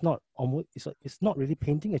 It's not almost, it's not really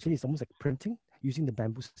painting, actually it's almost like printing using the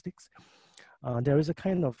bamboo sticks. There is a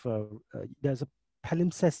kind of, there's a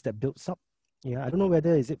palimpsest that builds up. Yeah, I don't know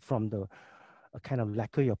whether is it from the a kind of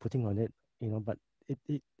lacquer you're putting on it, you know, but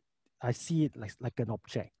I see it like an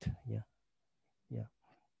object. Yeah.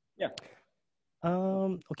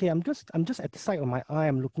 Okay, I'm just at the side of my eye.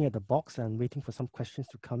 I'm looking at the box and waiting for some questions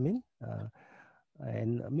to come in.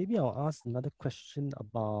 And maybe I'll ask another question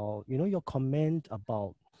about, you know, your comment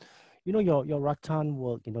about, you know, your rattan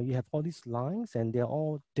work. You know, you have all these lines and they're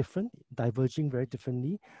all different, diverging very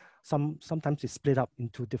differently. Sometimes they split up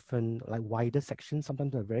into different, like wider sections.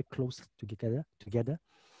 Sometimes they're very close together.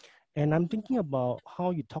 And I'm thinking about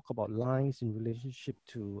how you talk about lines in relationship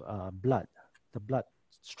to blood, the blood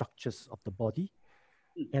structures of the body.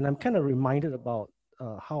 And I'm kind of reminded about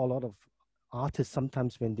how a lot of artists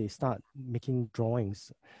sometimes when they start making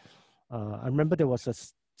drawings, I remember there was a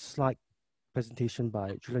slide presentation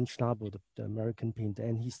by Julian Schnabel, the American painter,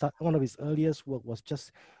 and one of his earliest work was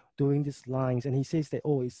just doing these lines, and he says that,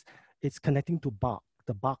 oh, it's connecting to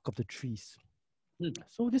the bark of the trees.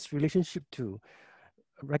 So this relationship to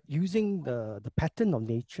using the pattern of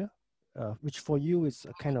nature, which for you is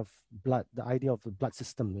a kind of blood, the idea of the blood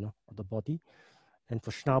system, you know, of the body. And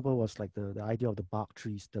for Schnabel was like the idea of the bark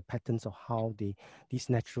trees, the patterns of how these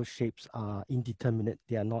natural shapes are indeterminate.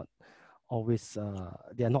 They are not always,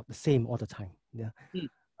 they are not the same all the time. Yeah.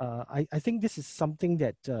 I think this is something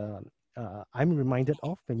that I'm reminded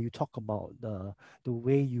of when you talk about the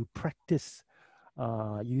way you practice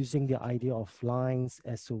using the idea of lines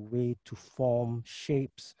as a way to form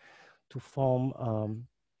shapes, to form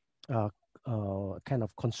kind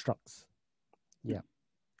of constructs. Yeah.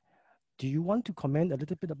 Do you want to comment a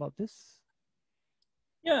little bit about this?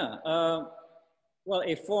 Yeah. Well,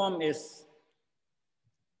 a form is,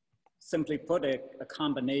 simply put, a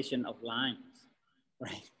combination of lines,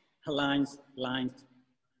 right? Lines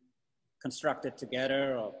constructed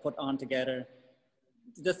together or put on together.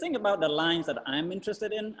 The thing about the lines that I'm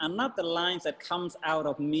interested in are not the lines that comes out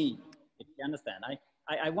of me, if you understand.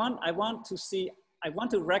 I want to see, I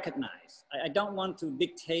want to recognize. I don't want to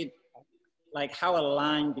dictate like how a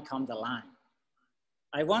line becomes a line.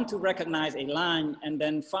 I want to recognize a line and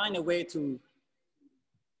then find a way to,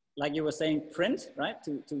 like you were saying, print, right?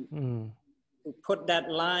 To put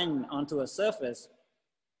that line onto a surface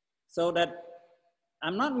so that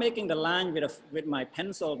I'm not making the line with my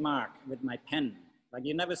pencil mark, with my pen. Like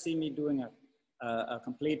you never see me doing a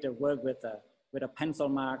complete work with a pencil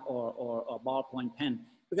mark or ballpoint pen.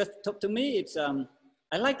 Because to me, it's,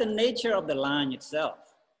 I like the nature of the line itself.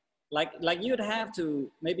 Like you'd have to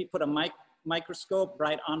maybe put a microscope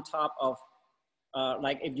right on top of,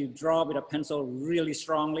 like if you draw with a pencil really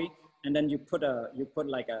strongly, and then you put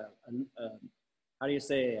like how do you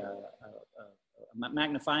say, a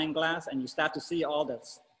magnifying glass, and you start to see all the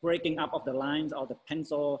breaking up of the lines, all the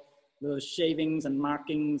pencil, little shavings and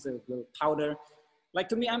markings, little powder. Like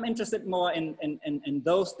to me, I'm interested more in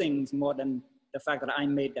those things more than the fact that I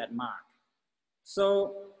made that mark.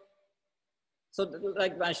 So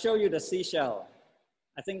like I show you the seashell,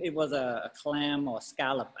 I think it was a clam or a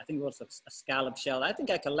scallop. I think it was a scallop shell. I think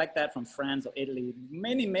I collect that from France or Italy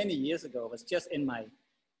many, many years ago. It was just in my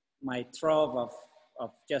my trove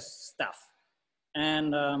of just stuff.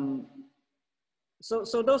 And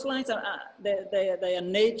so those lines are, they are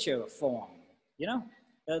nature form, you know?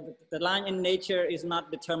 The line in nature is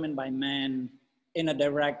not determined by man in a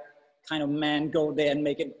direct kind of man go there and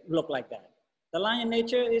make it look like that. The line in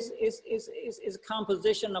nature is a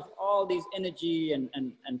composition of all these energy and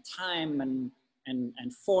time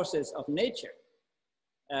and forces of nature.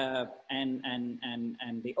 And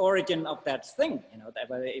the origin of that thing, you know, that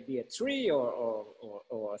whether it be a tree or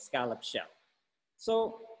a scallop shell.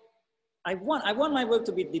 So I want my work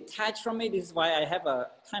to be detached from it. This is why I have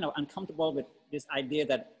a kind of uncomfortable with this idea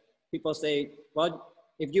that people say, well,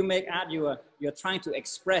 if you make art, you're trying to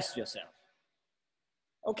express yourself.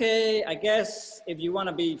 Okay, I guess if you want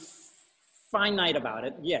to be finite about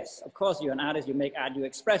it, yes, of course you're an artist, you make art, you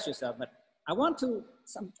express yourself, but I want to,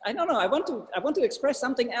 I don't know, I want to express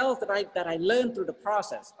something else that I learned through the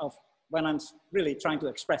process of when I'm really trying to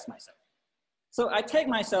express myself. So I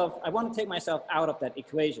want to take myself out of that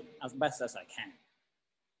equation as best as I can.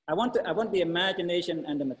 I want the imagination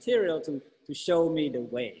and the material to show me the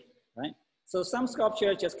way, right? So some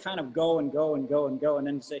sculptures just kind of go and go and go and go and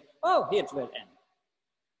then say, oh, here's where it ends.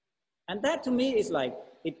 And that to me is like,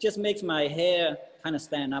 it just makes my hair kind of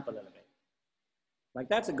stand up a little bit. Like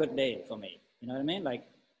that's a good day for me. You know what I mean? Like,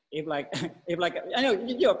 if I know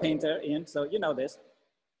you're a painter, Ian, so you know this.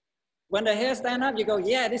 When the hair stand up, you go,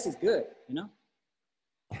 yeah, this is good, you know?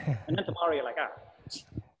 And then tomorrow you're like, ah.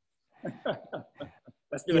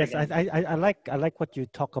 Let's do it Yes, again. I like what you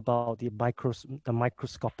talk about the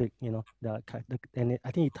microscopic, you know, and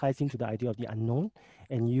I think it ties into the idea of the unknown,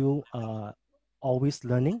 and you always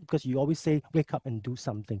learning because you always say wake up and do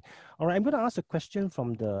something. All right, I'm going to ask a question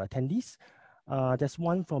from the attendees. There's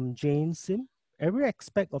one from Jane Sim. Every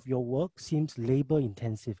aspect of your work seems labor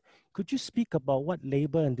intensive. Could you speak about what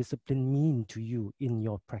labor and discipline mean to you in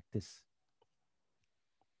your practice?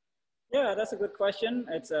 Yeah, that's a good question.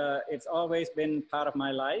 It's always been part of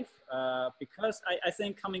my life because I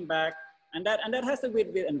think coming back, and that has to do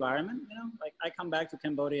with the environment, you know, like I come back to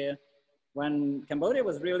Cambodia when Cambodia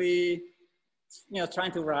was really, you know,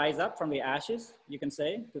 trying to rise up from the ashes, you can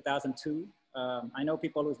say, 2002. I know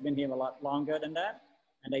people who've been here a lot longer than that,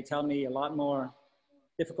 and they tell me a lot more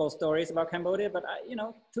difficult stories about Cambodia, but you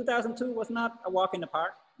know, 2002 was not a walk in the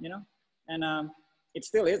park, you know, and it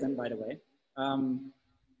still isn't, by the way.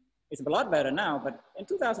 It's a lot better now, but in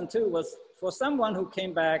 2002 was for someone who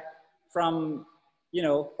came back from, you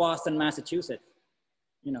know, Boston, Massachusetts,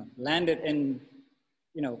 you know, landed in,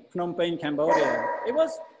 you know, Phnom Penh, Cambodia. It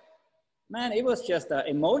was, man, it was just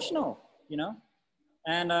emotional, you know?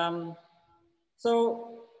 And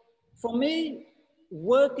so for me,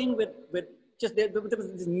 working with just, there was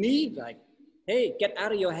this need like, hey, get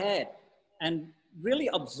out of your head and really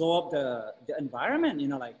absorb the environment, you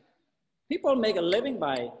know, like people make a living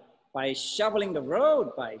by shoveling the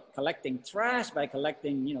road, by collecting trash, by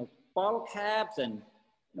collecting, you know, bottle caps and,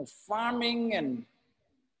 you know, farming and,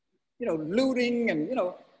 you know, looting and, you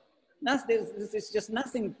know, there's just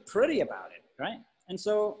nothing pretty about it, right? And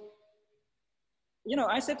so, you know,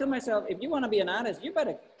 I said to myself, if you want to be an artist, you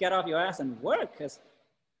better get off your ass and work, because,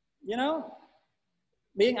 you know,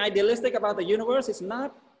 being idealistic about the universe is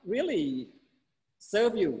not really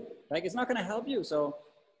serve you, like it's not going to help you. So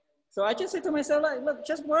I just said to myself, like, look,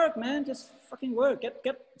 just work, man, just fucking work.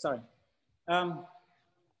 Sorry.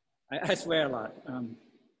 I swear a lot.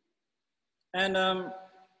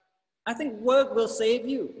 I think work will save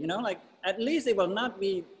you, you know, like at least it will not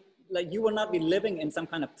be, like you will not be living in some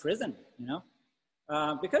kind of prison, you know,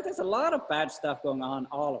 because there's a lot of bad stuff going on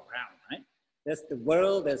all around, right? There's the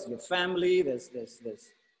world, there's your family, there's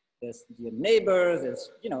your neighbors,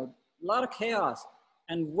 there's, you know, a lot of chaos,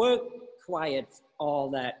 and work quiets all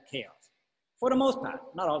that chaos for the most part,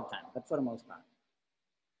 not all the time, but for the most part.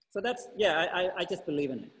 So that's, yeah, I just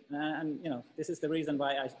believe in it. And you know, this is the reason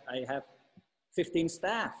why I have 15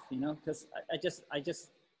 staff, you know, because I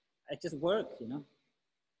just work, you know.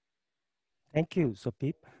 Thank you,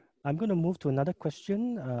 Sopheap. I'm going to move to another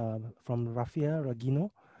question from Rafia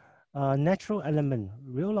Ragino. Natural element,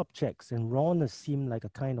 real objects, and rawness seem like a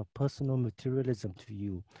kind of personal materialism to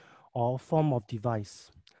you, or form of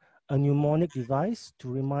device. A mnemonic device to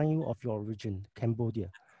remind you of your origin, Cambodia.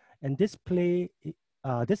 And does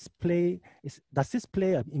this play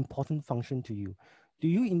an important function to you? Do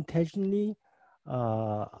you intentionally,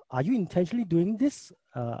 are you intentionally doing this?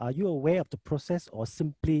 Are you aware of the process or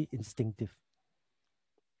simply instinctive?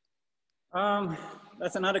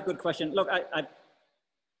 That's another good question. Look, I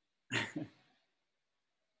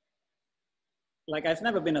like I've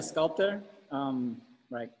never been a sculptor.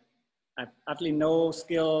 Like have absolutely no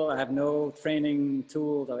skill. I have no training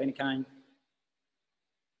tools of any kind.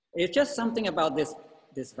 It's just something about this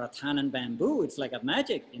rattan and bamboo. It's like a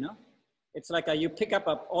magic, you know. It's like you pick up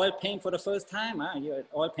an oil paint for the first time. You're an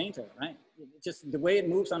oil painter, right? It's just the way it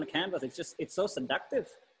moves on the canvas. It's so seductive.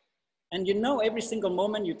 And you know, every single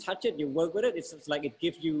moment you touch it, you work with it, it's just like it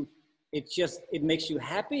gives you, it makes you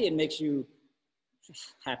happy. It makes you,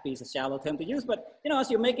 happy is a shallow term to use, but you know,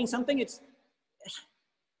 as you're making something, it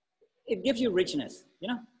gives you richness, you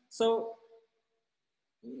know? So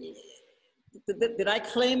did I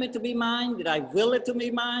claim it to be mine? Did I will it to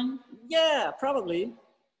be mine? Yeah, probably.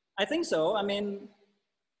 I think so. I mean,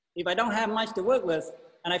 if I don't have much to work with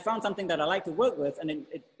and I found something that I like to work with and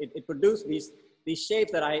it produced these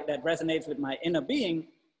shapes that resonates with my inner being,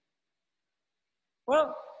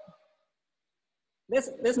 well,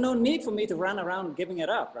 there's no need for me to run around giving it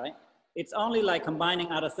up, right? It's only like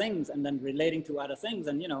combining other things and then relating to other things.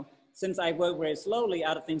 And, you know, since I work very slowly,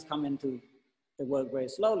 other things come into the work very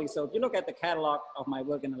slowly. So if you look at the catalog of my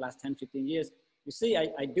work in the last 10, 15 years, you see,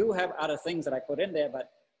 I do have other things that I put in there,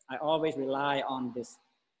 but I always rely on this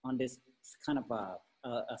kind of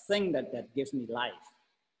a thing that gives me life.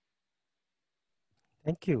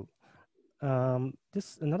 Thank you.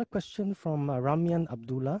 This another question from Ramian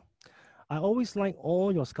Abdullah. I always like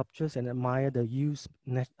all your sculptures and admire the use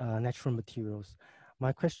natural materials.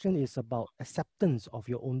 My question is about acceptance of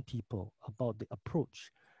your own people, about the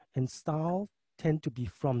approach and style tend to be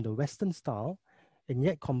from the Western style, and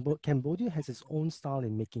yet Cambodia has its own style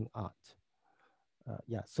in making art.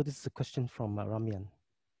 Yeah, so this is a question from Ramian.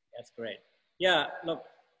 That's great. Yeah, look,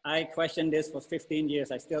 I questioned this for 15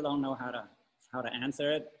 years. I still don't know how to answer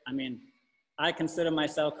it. I mean, I consider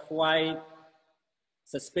myself quite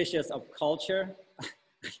suspicious of culture.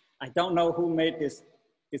 I don't know who made this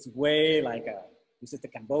way, like this is the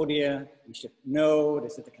Cambodia we should know,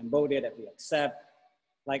 this is the Cambodia that we accept.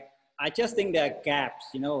 Like, I just think there are gaps,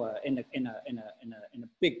 you know, in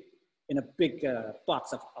a big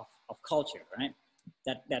box of culture, right?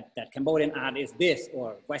 That Cambodian art is this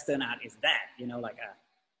or Western art is that, you know, like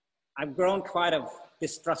I've grown quite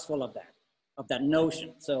distrustful of that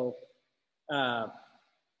notion. So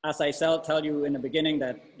as I tell you in the beginning,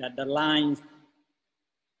 that the lines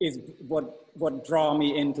is what draw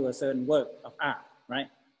me into a certain work of art, right?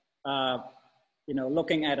 You know,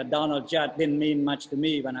 looking at a Donald Judd didn't mean much to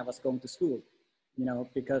me when I was going to school, you know,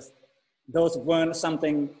 because those weren't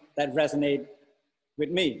something that resonate with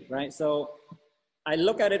me, right? So I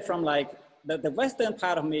look at it from like the Western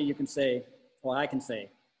part of me, you can say, or I can say,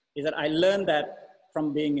 is that I learned that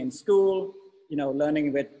from being in school, you know,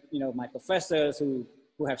 learning with, you know, my professors who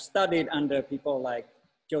have studied under people like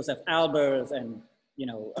Joseph Albers and, you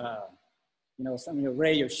know, some, you know,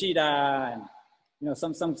 Ray Yoshida and, you know,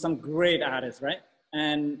 some great artists, right?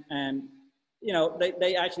 And you know,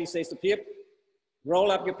 they actually say, Sopheap,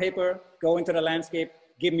 roll up your paper, go into the landscape,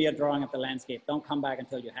 give me a drawing of the landscape. Don't come back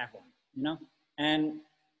until you have one, you know? And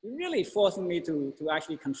really forcing me to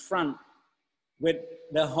actually confront with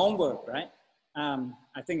the homework, right?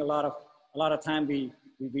 I think a lot of time we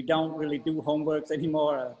don't really do homeworks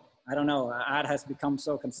anymore. I don't know, art has become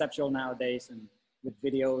so conceptual nowadays and with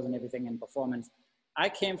videos and everything and performance. I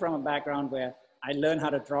came from a background where I learned how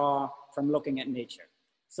to draw from looking at nature.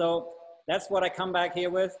 So that's what I come back here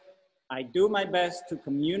with. I do my best to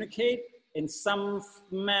communicate in some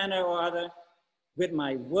manner or other with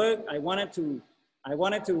my work. I wanted to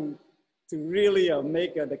really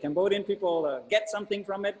make the Cambodian people get something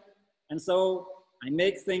from it. And so I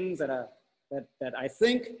make things that I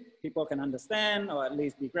think people can understand or at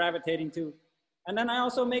least be gravitating to. And then I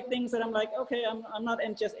also make things that I'm like, okay, I'm not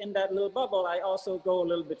just in that little bubble. I also go a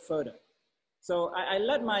little bit further. So I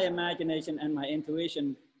let my imagination and my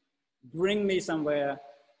intuition bring me somewhere,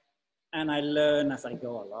 and I learn as I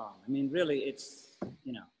go along. I mean, really, it's,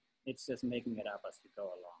 you know, it's just making it up as you go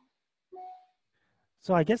along.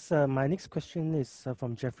 So I guess my next question is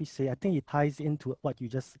from Jeffrey Say. I think it ties into what you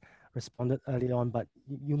just responded earlier on, but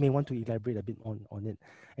you may want to elaborate a bit on it,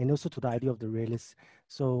 and also to the idea of the realist.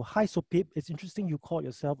 So, hi Sopheap, it's interesting you call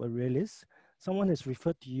yourself a realist. Someone has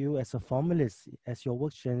referred to you as a formalist, as your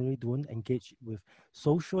works generally don't engage with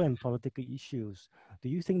social and political issues. Do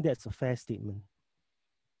you think that's a fair statement?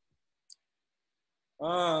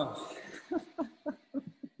 Oh,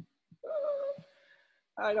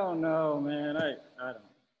 I don't know, man.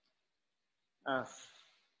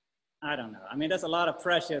 I don't know. I mean, there's a lot of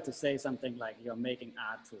pressure to say something like you're making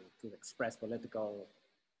art to express political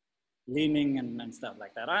leaning and stuff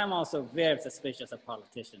like that. I'm also very suspicious of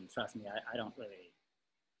politicians. Trust me, I don't really,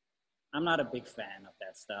 I'm not a big fan of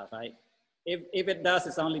that stuff. if it does,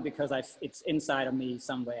 it's only because it's inside of me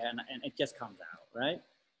somewhere and it just comes out, right?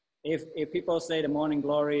 If people say the morning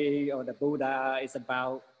glory or the Buddha is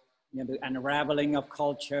about, you know, the unraveling of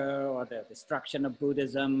culture or the destruction of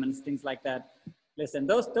Buddhism and things like that, listen,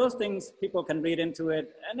 those things people can read into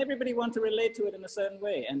it and everybody wants to relate to it in a certain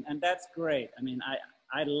way. And that's great. I mean,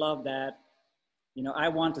 I love that. You know, I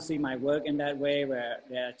want to see my work in that way where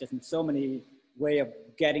there are just so many way of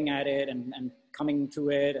getting at it and coming to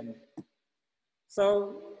it. And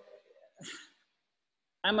so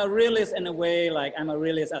I'm a realist in a way, like I'm a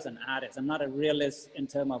realist as an artist. I'm not a realist in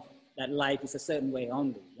terms of that life is a certain way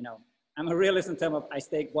only, you know. I'm a realist in terms of I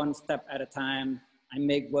take one step at a time. I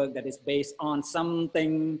make work that is based on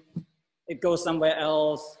something. It goes somewhere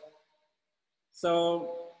else.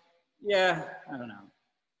 So yeah, I don't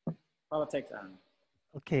know. Politics, I don't know.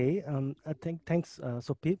 Okay, I think thanks,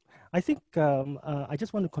 Sopheap. I think I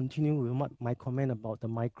just want to continue with my comment about the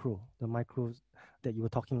micros that you were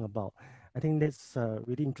talking about. I think that's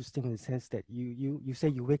really interesting in the sense that you say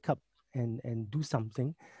you wake up and do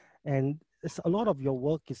something, and it's a lot of your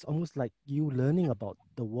work is almost like you learning about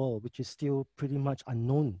the world, which is still pretty much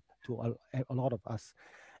unknown to a lot of us.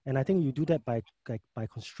 And I think you do that by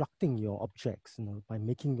constructing your objects, you know, by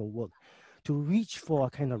making your work to reach for a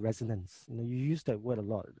kind of resonance. You know, you use that word a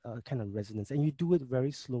lot, kind of resonance, and you do it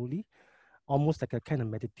very slowly, almost like a kind of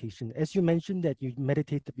meditation. As you mentioned that you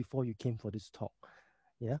meditated before you came for this talk.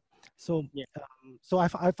 Yeah. So, Yeah. so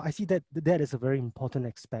I see that that is a very important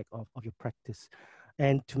aspect of your practice.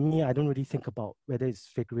 And to me, I don't really think about whether it's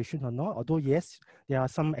figuration or not, although yes, there are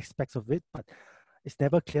some aspects of it, but it's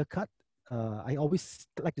never clear cut. I always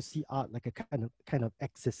like to see art like a kind of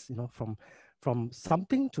axis, you know, from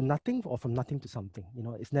something to nothing or from nothing to something. You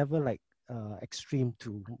know, it's never like extreme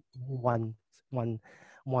to one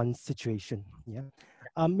one situation. Yeah.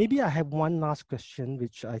 Maybe I have one last question,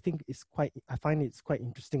 which I think is I find it's quite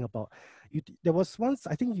interesting about you. There was once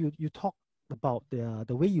I think you talked about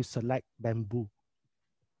the way you select bamboo.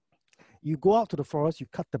 You go out to the forest, you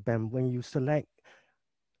cut the bamboo, when you select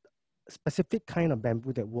specific kind of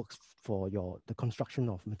bamboo that works for the construction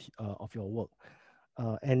of your work,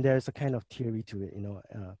 and there's a kind of theory to it. You know,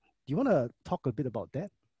 do you want to talk a bit about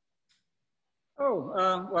that?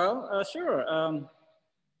 Oh, well, sure.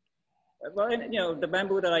 Well, you know, the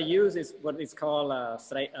bamboo that I use is what is called the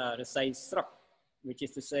sai sruk, which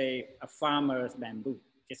is to say a farmer's bamboo,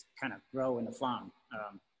 just kind of grow in the farm.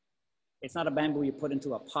 It's not a bamboo you put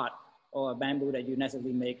into a pot or a bamboo that you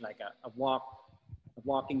necessarily make like a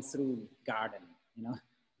walking through garden, you know.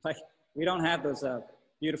 Like we don't have those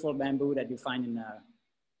beautiful bamboo that you find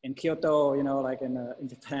in Kyoto, you know, like in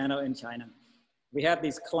Japan or in China. We have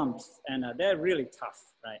these clumps and they're really tough,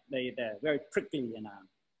 right? They're very prickly and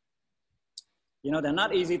you know, they're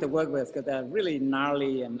not easy to work with because they're really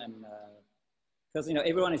gnarly and because, you know,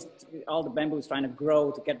 all the bamboo is trying to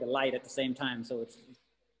grow to get the light at the same time. So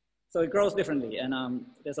it grows differently and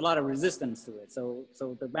there's a lot of resistance to it. So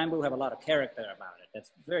the bamboo have a lot of character about it. That's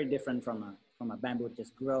very different from a bamboo that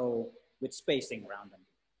just grow with spacing around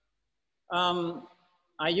them.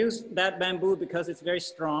 I use that bamboo because it's very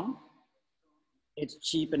strong. It's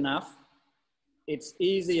cheap enough. It's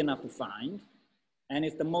easy enough to find. And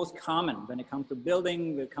it's the most common when it comes to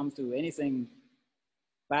building, when it comes to anything,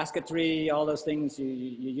 basketry, all those things, you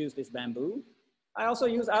use this bamboo. I also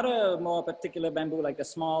use other more particular bamboo, like the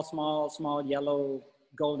small yellow,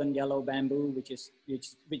 golden yellow bamboo,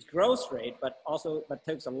 which grows straight, but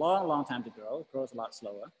takes a long time to grow. It grows a lot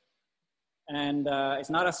slower. And it's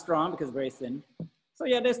not as strong because it's very thin. So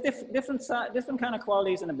yeah, there's different kind of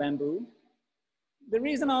qualities in the bamboo. The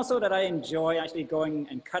reason also that I enjoy actually going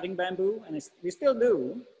and cutting bamboo, and we still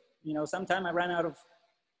do, you know, sometimes I ran out of,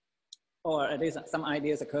 or at least some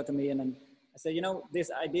ideas occur to me, and then I say, you know, this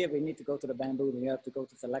idea, we need to go to the bamboo, we have to go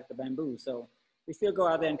to select the bamboo. So we still go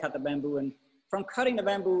out there and cut the bamboo, and from cutting the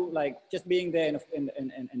bamboo, like just being there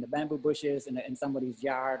in the bamboo bushes in somebody's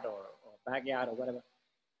yard or backyard or whatever,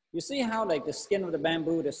 you see how like the skin of the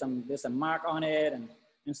bamboo, there's some mark on it and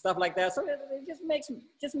stuff like that. So it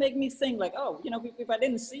just make me think like, oh, you know, if I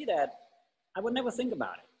didn't see that, I would never think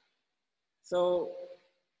about it. So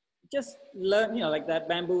just learn, you know, like that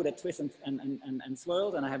bamboo that twists and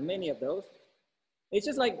swirls, and I have many of those. It's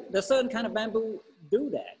just like the certain kind of bamboo do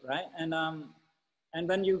that, right? And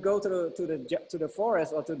when you go to the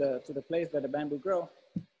forest or to the place where the bamboo grow,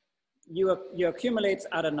 you accumulate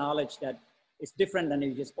other knowledge that is different than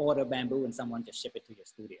you just order bamboo and someone just ship it to your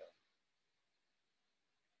studio.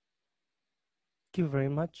 Thank you very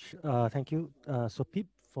much. Thank you, Sopheap,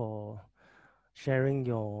 for sharing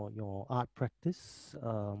your art practice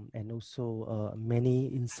and also many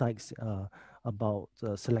insights about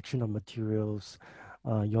selection of materials,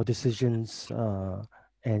 your decisions,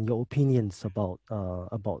 and your opinions about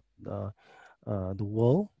the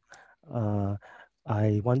world.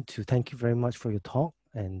 I want to thank you very much for your talk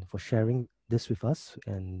and for sharing this with us,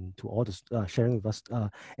 and to all the sharing with us,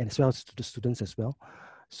 and as well as to the students as well.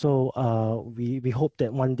 So we hope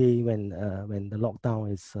that one day when the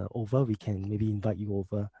lockdown is over, we can maybe invite you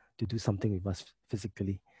over to do something with us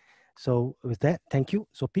physically. So with that, thank you,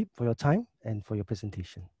 Sopheap, for your time and for your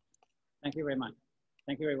presentation. Thank you very much.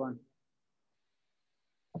 Thank you, everyone.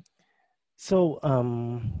 So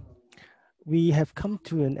we have come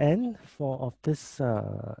to an end of this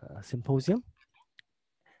symposium,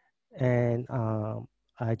 and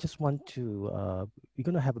I just want to, we're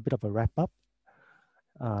going to have a bit of a wrap up,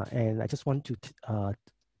 and I just want to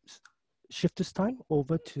shift this time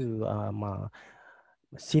over to my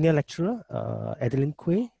senior lecturer, Adeline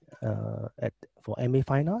Kueh, for MA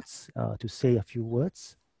Fine Arts, to say a few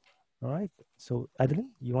words. All right, so Adeline,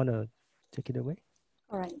 you want to take it away?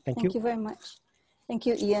 All right, thank you very much. Thank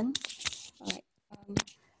you, Ian. All right.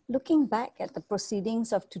 Looking back at the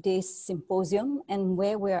proceedings of today's symposium and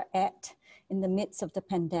where we're at in the midst of the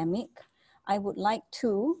pandemic, I would like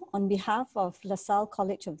to, on behalf of LaSalle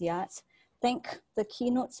College of the Arts, thank the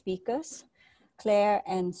keynote speakers, Claire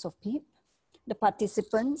and Sopheap, the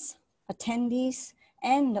participants, attendees,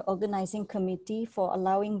 and the organizing committee for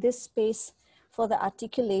allowing this space for the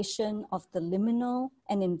articulation of the liminal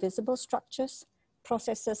and invisible structures,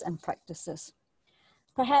 processes, and practices.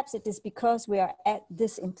 Perhaps it is because we are at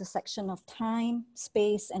this intersection of time,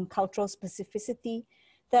 space, and cultural specificity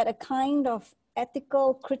that a kind of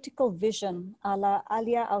ethical, critical vision a la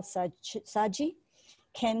Alia al-Saji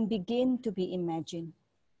can begin to be imagined.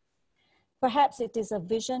 Perhaps it is a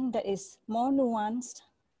vision that is more nuanced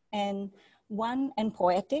and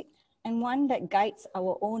poetic, and one that guides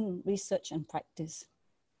our own research and practice,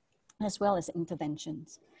 as well as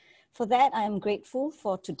interventions. For that, I am grateful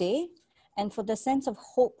for today and for the sense of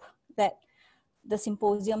hope that the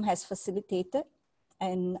symposium has facilitated,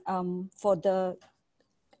 and for the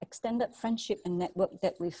extended friendship and network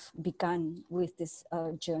that we've begun with this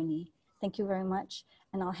journey. Thank you very much.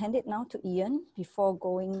 And I'll hand it now to Ian before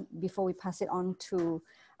we pass it on to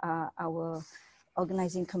our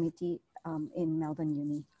organizing committee in Melbourne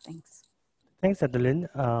Uni. Thanks. Thanks, Adeline.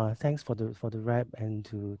 Thanks for the wrap and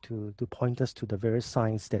to point us to the various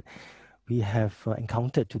signs that we have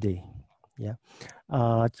encountered today. Yeah,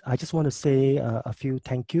 I just want to say a few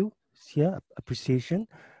thank yous here, appreciation.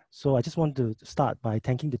 So I just want to start by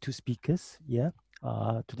thanking the two speakers. Yeah,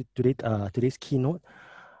 today's keynote,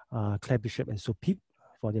 Claire Bishop and Sopheap,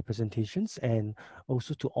 for their presentations, and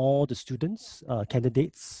also to all the students,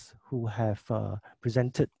 candidates who have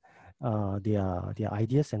presented their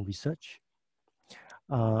ideas and research.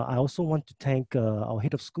 I also want to thank our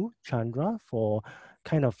head of school, Chandra, for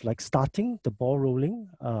kind of like starting the ball rolling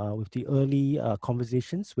with the early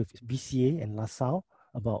conversations with BCA and LaSalle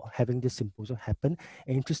about having this symposium happen.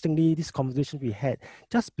 And interestingly, this conversation we had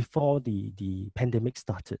just before the pandemic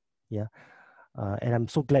started. Yeah, and I'm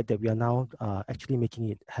so glad that we are now actually making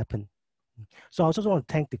it happen. So I also want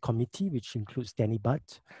to thank the committee, which includes Danny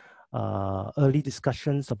Butt. Early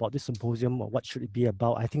discussions about this symposium, or what should it be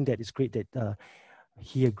about. I think that it's great that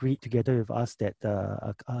he agreed together with us that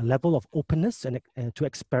a level of openness and to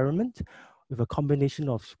experiment with a combination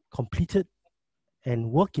of completed and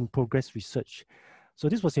work in progress research. So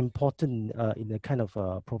this was important in the kind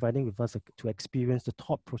of providing with us to experience the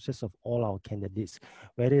thought process of all our candidates,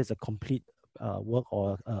 whether it's a complete work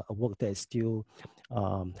or a work that is still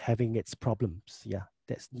having its problems, yeah,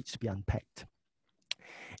 that needs to be unpacked.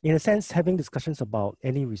 In a sense, having discussions about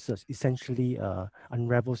any research essentially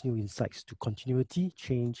unravels new insights to continuity,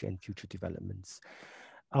 change, and future developments.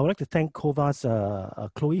 I would like to thank COVA's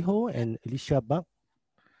Chloe Ho and Elyssia Bugg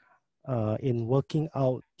in working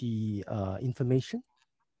out the information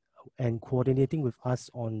and coordinating with us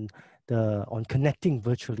on connecting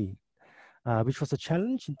virtually, which was a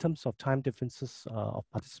challenge in terms of time differences of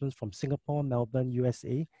participants from Singapore, Melbourne,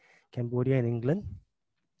 USA, Cambodia, and England.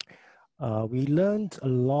 We learned a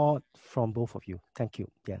lot from both of you. Thank you.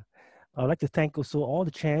 Yeah, I'd like to thank also all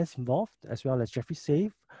the chairs involved, as well as Jeffrey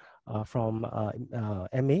Save from MA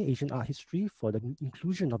Asian Art History for the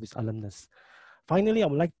inclusion of his alumnus. Finally, I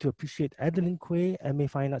would like to appreciate Adeline Kueh, MA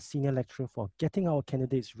Fine Arts Senior Lecturer, for getting our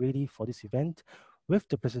candidates ready for this event with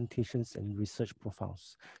the presentations and research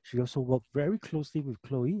profiles. She also worked very closely with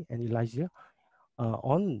Chloe and Elyssia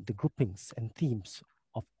on the groupings and themes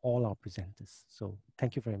of all our presenters. So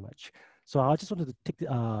thank you very much. So I just wanted to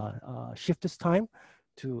take shift this time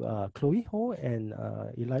to Chloe Ho and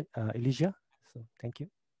Elyssia. So thank you.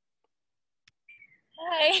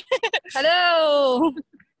 Hi. Hello.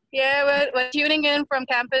 Yeah, we're tuning in from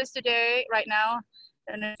campus today, right now.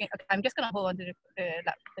 And okay, I'm just gonna hold on to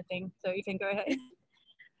the thing, so you can go ahead.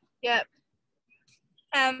 Yeah.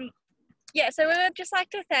 Yeah, so we would just like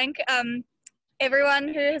to thank everyone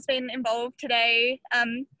who has been involved today.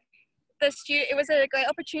 It was a great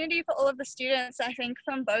opportunity for all of the students, I think,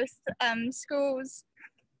 from both schools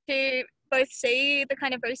to both see the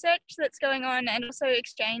kind of research that's going on and also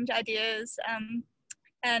exchange ideas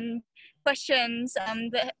and questions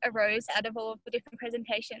that arose out of all of the different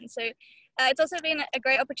presentations. So it's also been a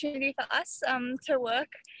great opportunity for us to work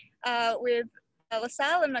with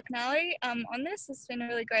LASALLE and McNally on this. It's been a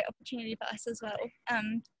really great opportunity for us as well.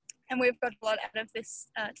 And we've got a lot out of this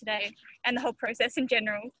today and the whole process in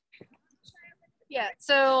general. Yeah,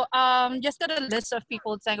 so just got a list of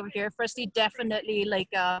people to thank over here. Firstly, definitely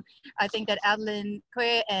I think that Adeline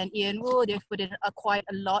Kueh and Ian Woo, they've put in quite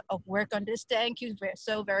a lot of work on this. Thank you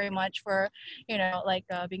so very much for,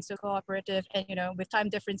 being so cooperative and, with time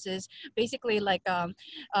differences. Basically, Elyssia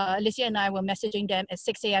and I were messaging them at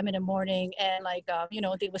 6 a.m. in the morning and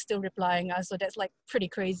they were still replying us. So that's pretty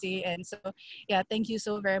crazy. And so, yeah, thank you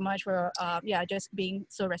so very much for, just being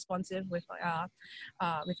so responsive with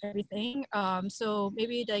everything. So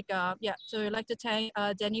maybe so I'd like to thank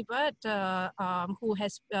Danny Butt, who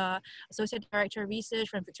has Associate Director of Research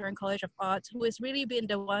from Victorian College of Arts, who has really been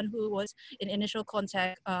the one who was in initial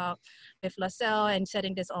contact with LaSalle and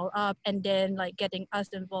setting this all up, and then getting us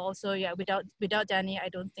involved. So yeah, without Danny, I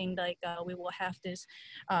don't think we will have this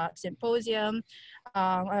symposium.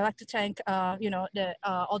 I'd like to thank all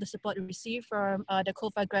the support we received from the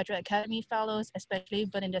COFA Graduate Academy Fellows, especially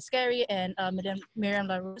Belinda Scary and Miriam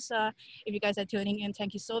La Rosa. If you guys are tuning in,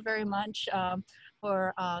 thank you so very much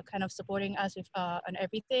for kind of supporting us with on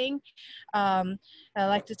everything. I'd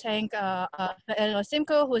like to thank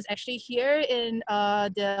Simcoe, who is actually here in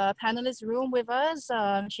the panelist room with us.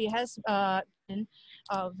 She has been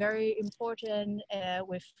very important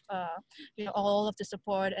with all of the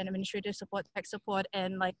support and administrative support, tech support,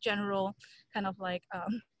 and general kind of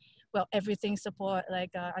everything support.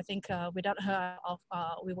 I think without her,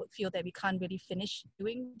 we would feel that we can't really finish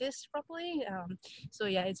doing this properly. So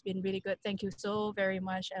yeah, it's been really good. Thank you so very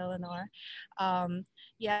much, Eleanor.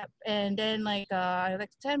 Yeah, and then I'd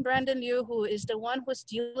like to thank Brandon Liu, who is the one who's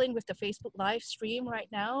dealing with the Facebook live stream right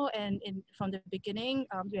now. And from the beginning,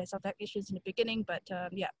 we had some tech issues in the beginning, but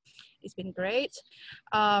yeah, it's been great.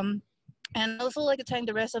 And I'd also like to thank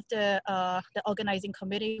the rest of the organizing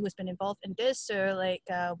committee who's been involved in this. So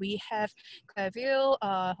we have Claire Ville,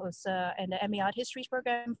 who's in the MA Art Histories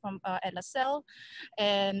program from at LaSalle.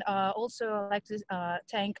 And also I'd like to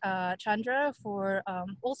thank Chandra for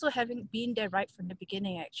also having been there right from the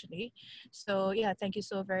beginning, actually. So yeah, thank you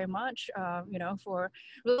so very much, for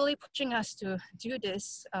really pushing us to do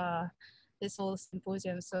this, this whole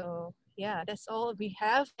symposium. So yeah, that's all we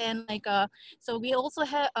have. And so we also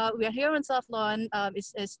have we are here in South Lawn.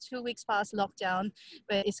 It's 2 weeks past lockdown,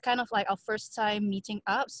 but it's kind of our first time meeting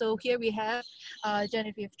up. So here we have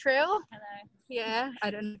Genevieve Trail. Hello. Yeah,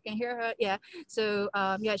 I don't know if you can hear her. Yeah, so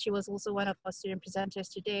yeah, she was also one of our student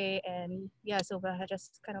presenters today. And yeah, so we're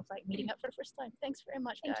just kind of meeting up for the first time. Thanks very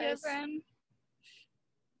much, guys. Thank you, everyone.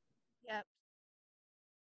 Yeah.